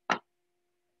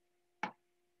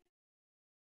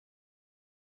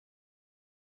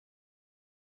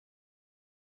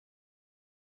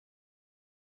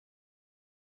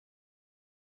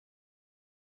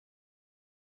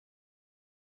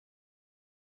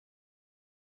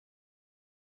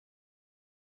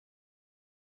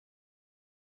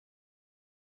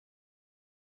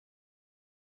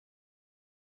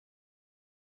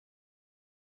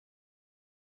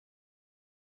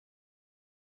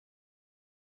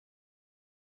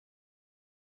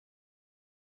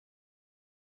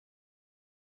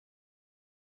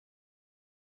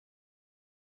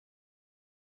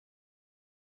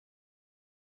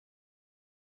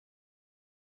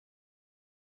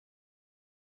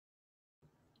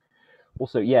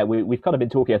 Also, yeah, we've kind of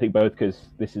been talking, I think, both because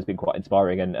this has been quite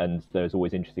inspiring and there's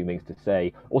always interesting things to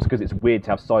say. Also, because it's weird to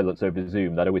have silence over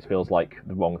Zoom. That always feels like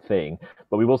the wrong thing.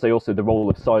 But we will say also the role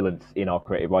of silence in our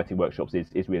creative writing workshops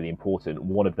is really important.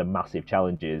 One of the massive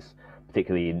challenges,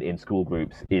 particularly in school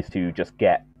groups, is to just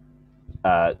get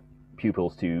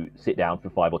pupils to sit down for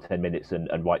 5 or 10 minutes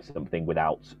and write something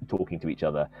without talking to each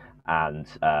other and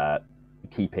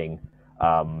keeping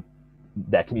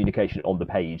their communication on the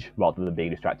page rather than being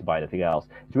distracted by anything else.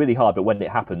 It's really hard, but when it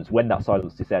happens, when that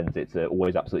silence descends, it's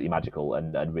always absolutely magical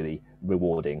and really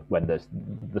rewarding. When there's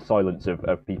the silence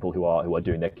of people who are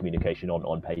doing their communication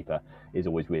on paper is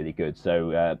always really good.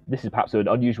 So this is perhaps an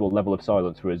unusual level of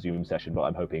silence for a Zoom session, but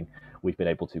I'm hoping we've been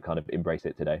able to kind of embrace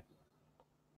it today.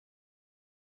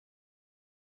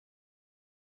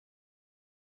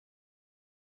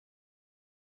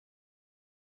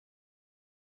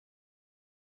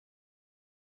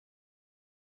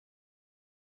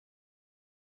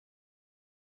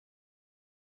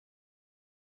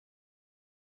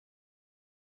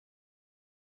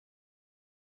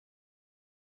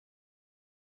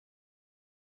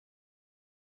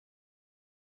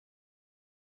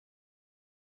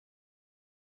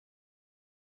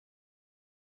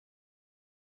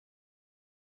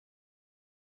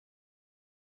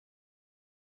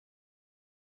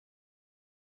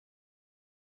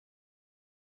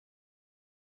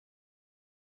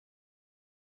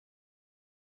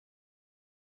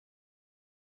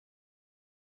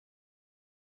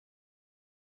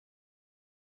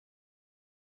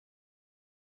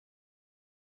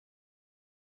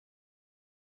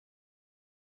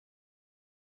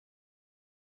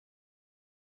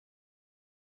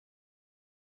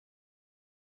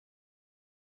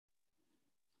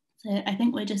 So I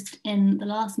think we're just in the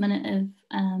last minute of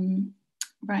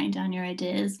writing down your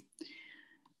ideas.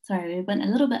 Sorry, we went a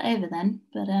little bit over then,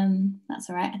 but that's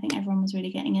all right. I think everyone was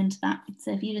really getting into that.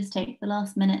 So if you just take the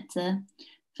last minute to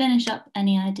finish up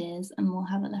any ideas and we'll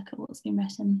have a look at what's been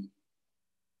written.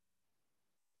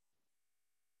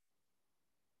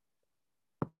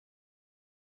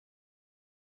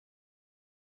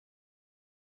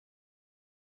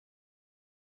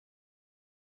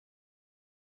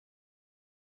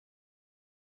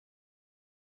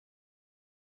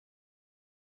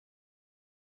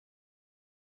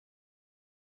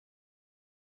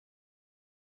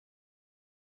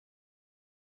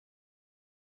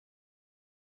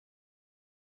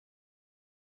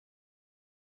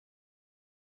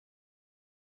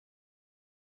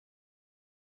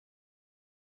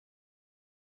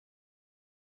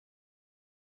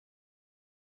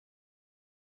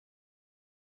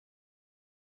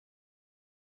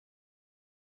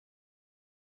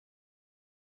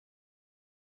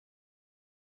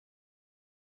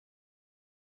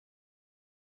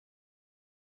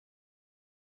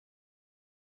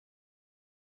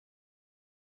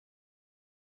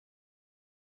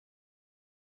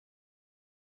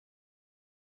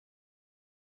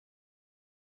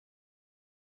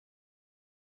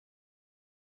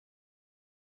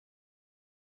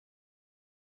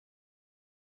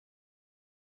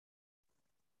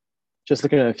 just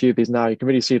looking at a few of these now, you can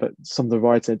really see that some of the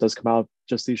writing does come out of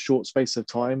just these short space of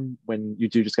time when you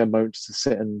do just get a moment to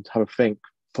sit and have a think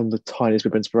from the tiniest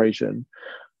bit of inspiration.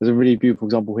 There's a really beautiful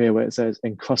example here where it says,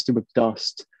 encrusted with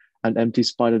dust and empty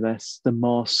spider nests, the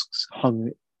masks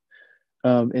hung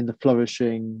in the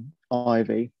flourishing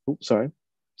ivy. Oh, sorry,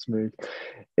 smooth.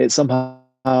 It somehow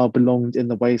belonged in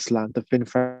the wasteland, the thin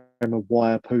frame of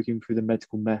wire poking through the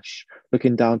medical mesh,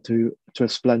 looking down to a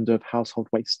splendor of household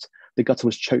waste. The gutter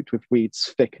was choked with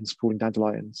weeds, thick and sprawling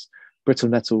dandelions, brittle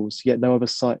nettles, yet no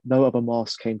other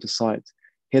mask came to sight.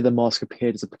 Here the mask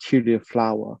appeared as a peculiar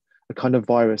flower, a kind of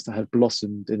virus that had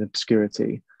blossomed in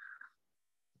obscurity.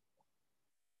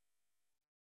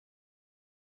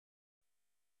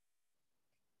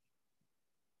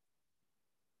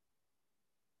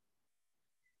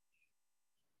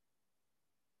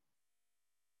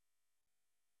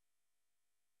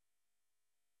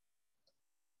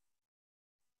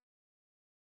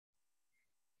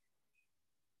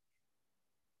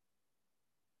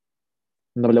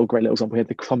 Another great little example here,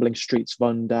 the crumbling streets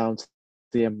run down to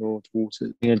the emerald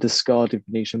waters in a discarded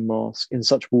Venetian mask. In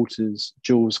such waters,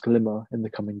 jewels glimmer in the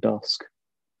coming dusk.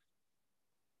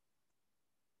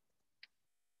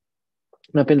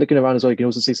 And I've been looking around as well. You can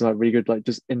also see some like really good, like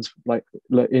just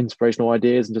inspirational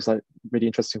ideas and just like really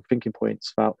interesting thinking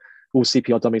points about all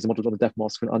CPR dummies are modeled on the death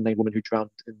mask of an unnamed woman who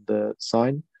drowned in the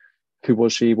Seine. Who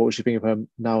was she? What was she thinking of her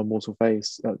now immortal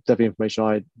face? Definitely information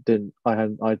I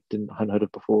hadn't heard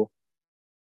of before.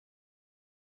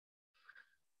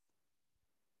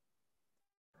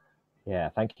 Yeah,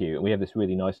 thank you. We have this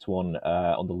really nice one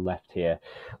on the left here.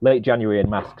 Late January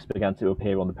and masks began to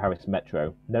appear on the Paris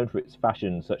metro. Known for its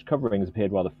fashion, such coverings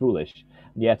appeared rather foolish,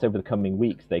 and yet over the coming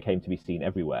weeks they came to be seen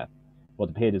everywhere.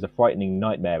 What appeared as a frightening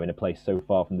nightmare in a place so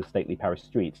far from the stately Paris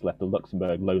streets left the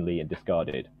Luxembourg lonely and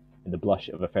discarded. In the blush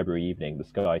of a February evening, the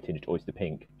sky tinged oyster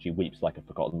pink, she weeps like a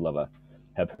forgotten lover.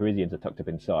 Her Parisians are tucked up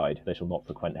inside, they shall not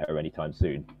frequent her anytime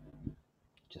soon.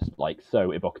 Just like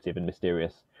so evocative and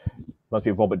mysterious. Reminds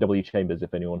me of Robert W. Chambers,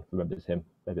 if anyone remembers him.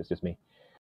 Maybe it's just me.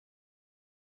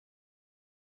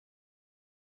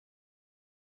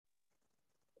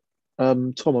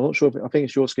 Tom, I'm not sure. I think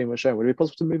it's your screen we're showing. Would it be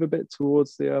possible to move a bit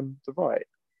towards the right?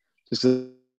 Just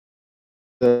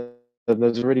there's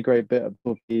a really great bit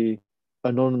of the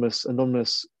anonymous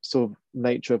sort of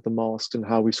nature of the mask and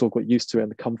how we sort of got used to it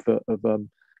and the comfort of. I think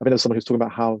there's someone who's talking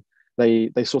about how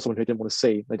they saw someone who didn't want to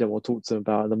see, they didn't want to talk to them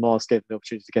about, and the mask gave them the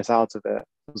opportunity to get out of it.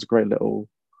 It was a great little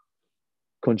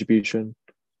contribution.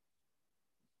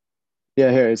 Yeah,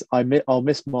 here it is. I'll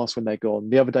miss masks when they're gone.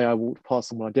 The other day I walked past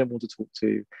someone I didn't want to talk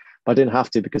to, but I didn't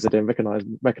have to because they didn't recognize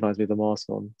me with the mask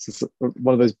on. So it's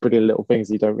one of those brilliant little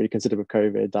things you don't really consider with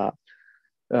COVID, that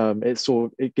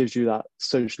it gives you that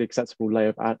socially acceptable layer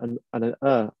of I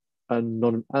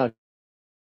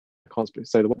can't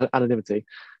say the word, anonymity,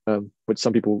 which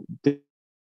some people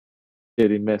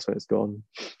really miss when it's gone.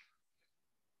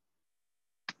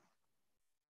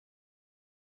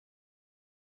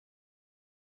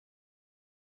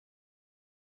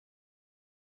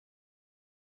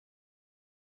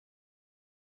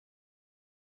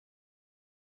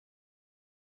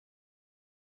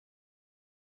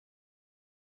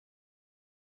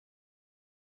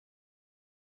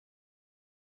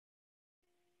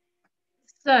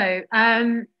 So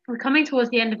we're coming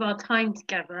towards the end of our time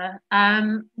together.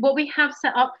 What we have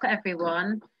set up for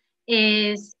everyone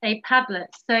is a Padlet.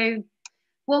 So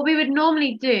what we would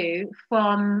normally do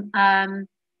from an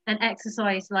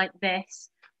exercise like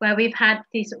this, where we've had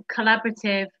these sort of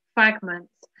collaborative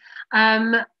fragments,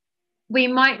 we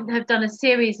might have done a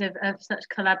series of such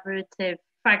collaborative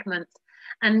fragments,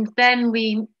 and then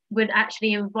we would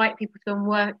actually invite people to go and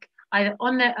work either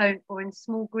on their own or in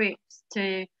small groups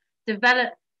to develop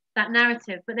that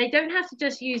narrative. But they don't have to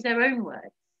just use their own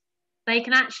words. They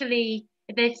can actually,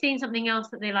 if they've seen something else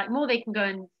that they like more, they can go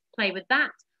and play with that,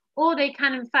 or they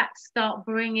can in fact start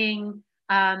bringing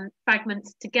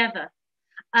fragments together.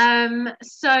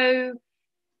 So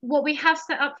what we have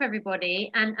set up for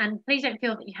everybody, and please don't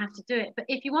feel that you have to do it, but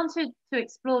if you want to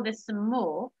explore this some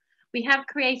more, we have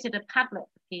created a Padlet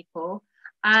for people.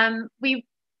 We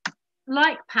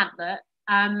like Padlet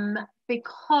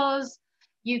because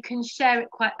you can share it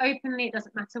quite openly. It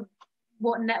doesn't matter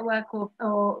what network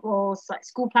or like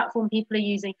school platform people are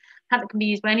using. Padlet can be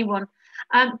used by anyone.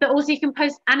 But also you can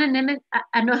post anonymity.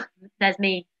 There's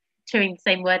me chewing the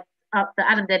same word up that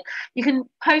Adam did. You can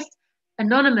post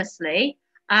anonymously,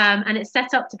 and it's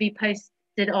set up to be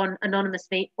posted on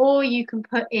anonymously, or you can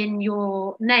put in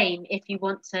your name if you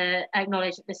want to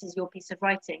acknowledge that this is your piece of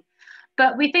writing.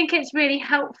 But we think it's really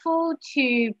helpful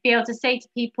to be able to say to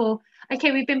people,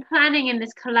 okay, we've been planning in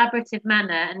this collaborative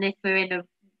manner, and if we're in a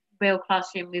real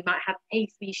classroom, we might have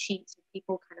A3 sheets with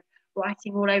people kind of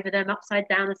writing all over them, upside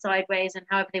down and sideways, and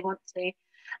however they want to.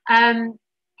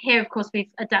 Here, of course,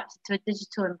 we've adapted to a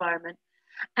digital environment,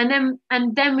 and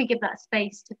then we give that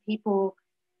space to people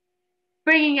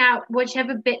bringing out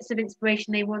whichever bits of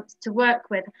inspiration they want to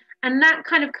work with, and that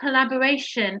kind of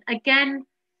collaboration, again,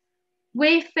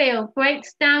 we feel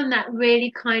breaks down that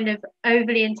really kind of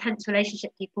overly intense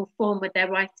relationship people form with their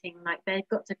writing. Like they've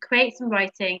got to create some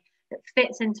writing that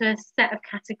fits into a set of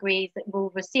categories that will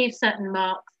receive certain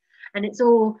marks, and it's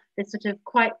all this sort of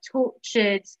quite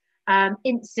tortured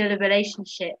insular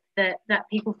relationship that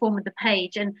people form with the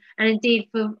page. And indeed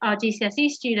for our GCSE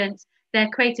students, their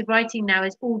creative writing now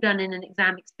is all done in an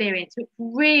exam experience, which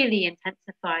really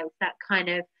intensifies that kind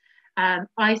of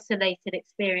isolated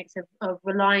experience of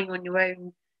relying on your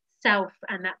own self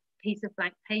and that piece of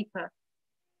blank paper.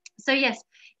 So yes,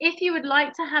 if you would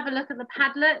like to have a look at the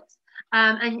Padlet,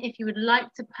 and if you would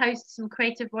like to post some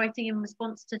creative writing in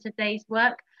response to today's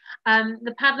work,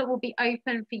 the Padlet will be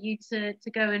open for you to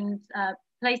go and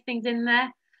place things in there.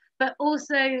 But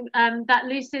also that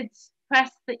Lucid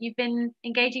Press that you've been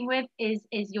engaging with is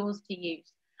yours to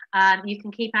use. You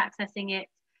can keep accessing it,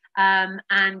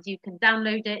 and you can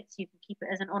download it, you can keep it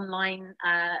as an online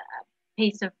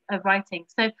piece of writing.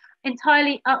 So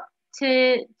entirely up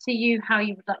to you how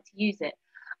you would like to use it.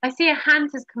 I see a hand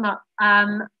has come up.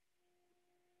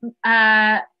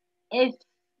 If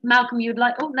Malcolm, you would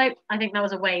like, oh no, I think that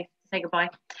was a wave to say goodbye.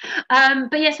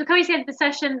 But yes, we're coming to the end of the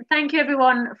session. Thank you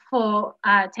everyone for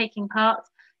taking part.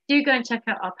 Do go and check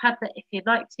out our Padlet if you'd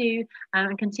like to,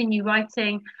 and continue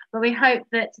writing. But we hope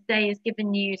that today has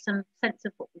given you some sense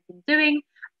of what we've been doing,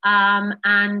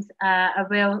 and a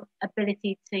real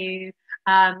ability to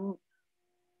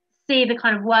see the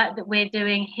kind of work that we're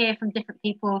doing, hear from different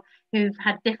people who've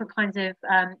had different kinds of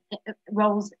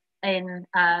roles in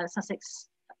Sussex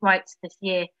Writes this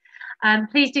year.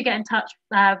 Please do get in touch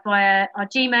via our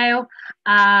Gmail.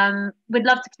 We'd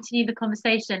love to continue the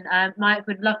conversation. Mike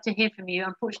would love to hear from you.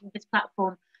 Unfortunately, this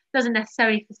platform doesn't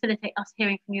necessarily facilitate us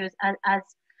hearing from you as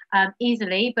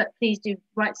easily, but please do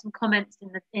write some comments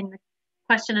in the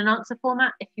question and answer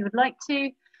format if you would like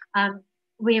to.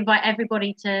 We invite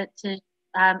everybody to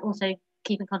also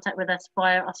keep in contact with us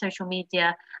via our social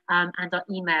media and our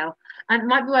email. And it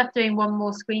might be worth doing one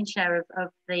more screen share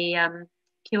of the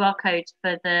QR code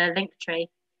for the link tree.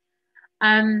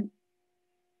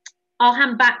 I'll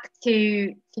hand back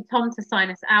to Tom to sign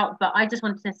us out, but I just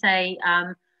wanted to say,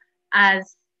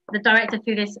 as the director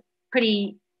through this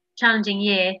pretty challenging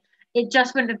year, it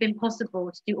just wouldn't have been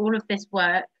possible to do all of this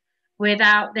work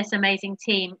without this amazing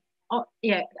team.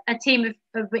 You know, a team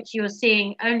of which you're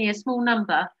seeing only a small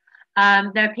number.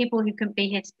 There are people who couldn't be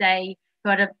here today who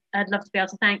I'd love to be able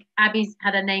to thank. Abby's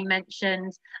had her name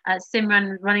mentioned,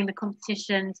 Simran running the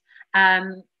competitions,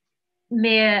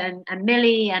 Mia and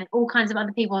Millie and all kinds of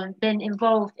other people have been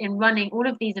involved in running all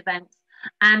of these events,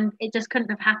 and it just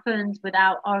couldn't have happened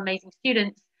without our amazing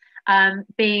students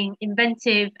being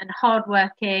inventive and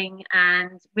hardworking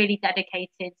and really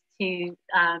dedicated to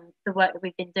the work that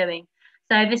we've been doing.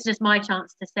 So this is just my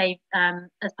chance to say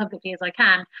as publicly as I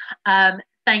can,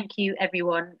 thank you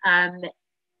everyone.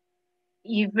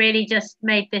 You've really just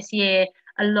made this year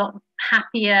a lot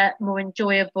happier, more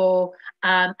enjoyable,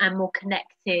 and more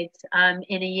connected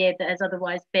in a year that has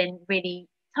otherwise been really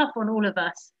tough on all of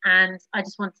us. And I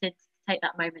just wanted to take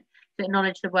that moment to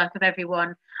acknowledge the work of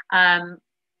everyone,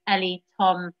 Ellie,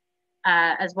 Tom,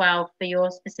 as well, for your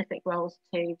specific roles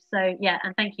too. So yeah,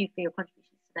 and thank you for your contributions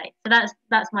today. So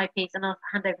that's my piece, and I'll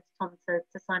hand over to Tom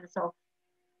to sign us off.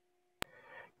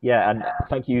 Yeah, and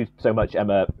thank you so much,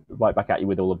 Emma. Right back at you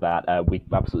with all of that.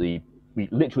 We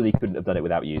literally couldn't have done it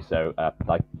without you. So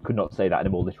I could not say that in a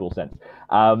more literal sense.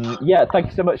 Yeah, thank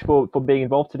you so much for being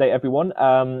involved today, everyone.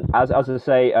 As I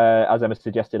say, as Emma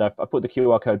suggested, I've put the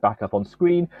QR code back up on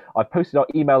screen. I've posted our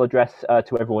email address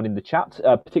to everyone in the chat,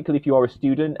 particularly if you are a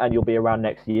student and you'll be around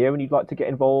next year and you'd like to get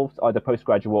involved, either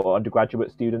postgraduate or undergraduate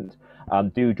student.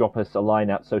 Do drop us a line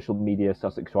at social media,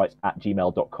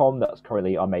 sussexwrites@gmail.com. That's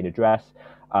currently our main address.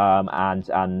 And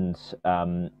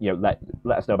you know,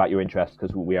 let us know about your interests,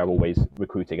 because we are always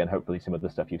recruiting, and hopefully some of the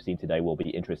stuff you've seen today will be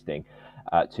interesting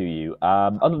to you.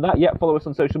 Other than that, yeah, follow us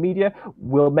on social media.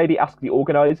 We'll maybe ask the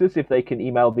organisers if they can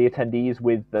email the attendees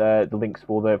with the links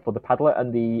for the Padlet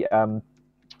and the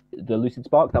Lucid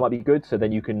Spark. That might be good, so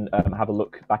then you can have a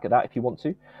look back at that if you want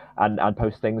to, and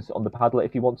post things on the Padlet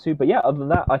if you want to. But yeah, other than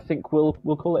that, I think we'll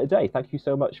call it a day. Thank you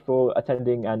so much for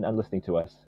attending and listening to us.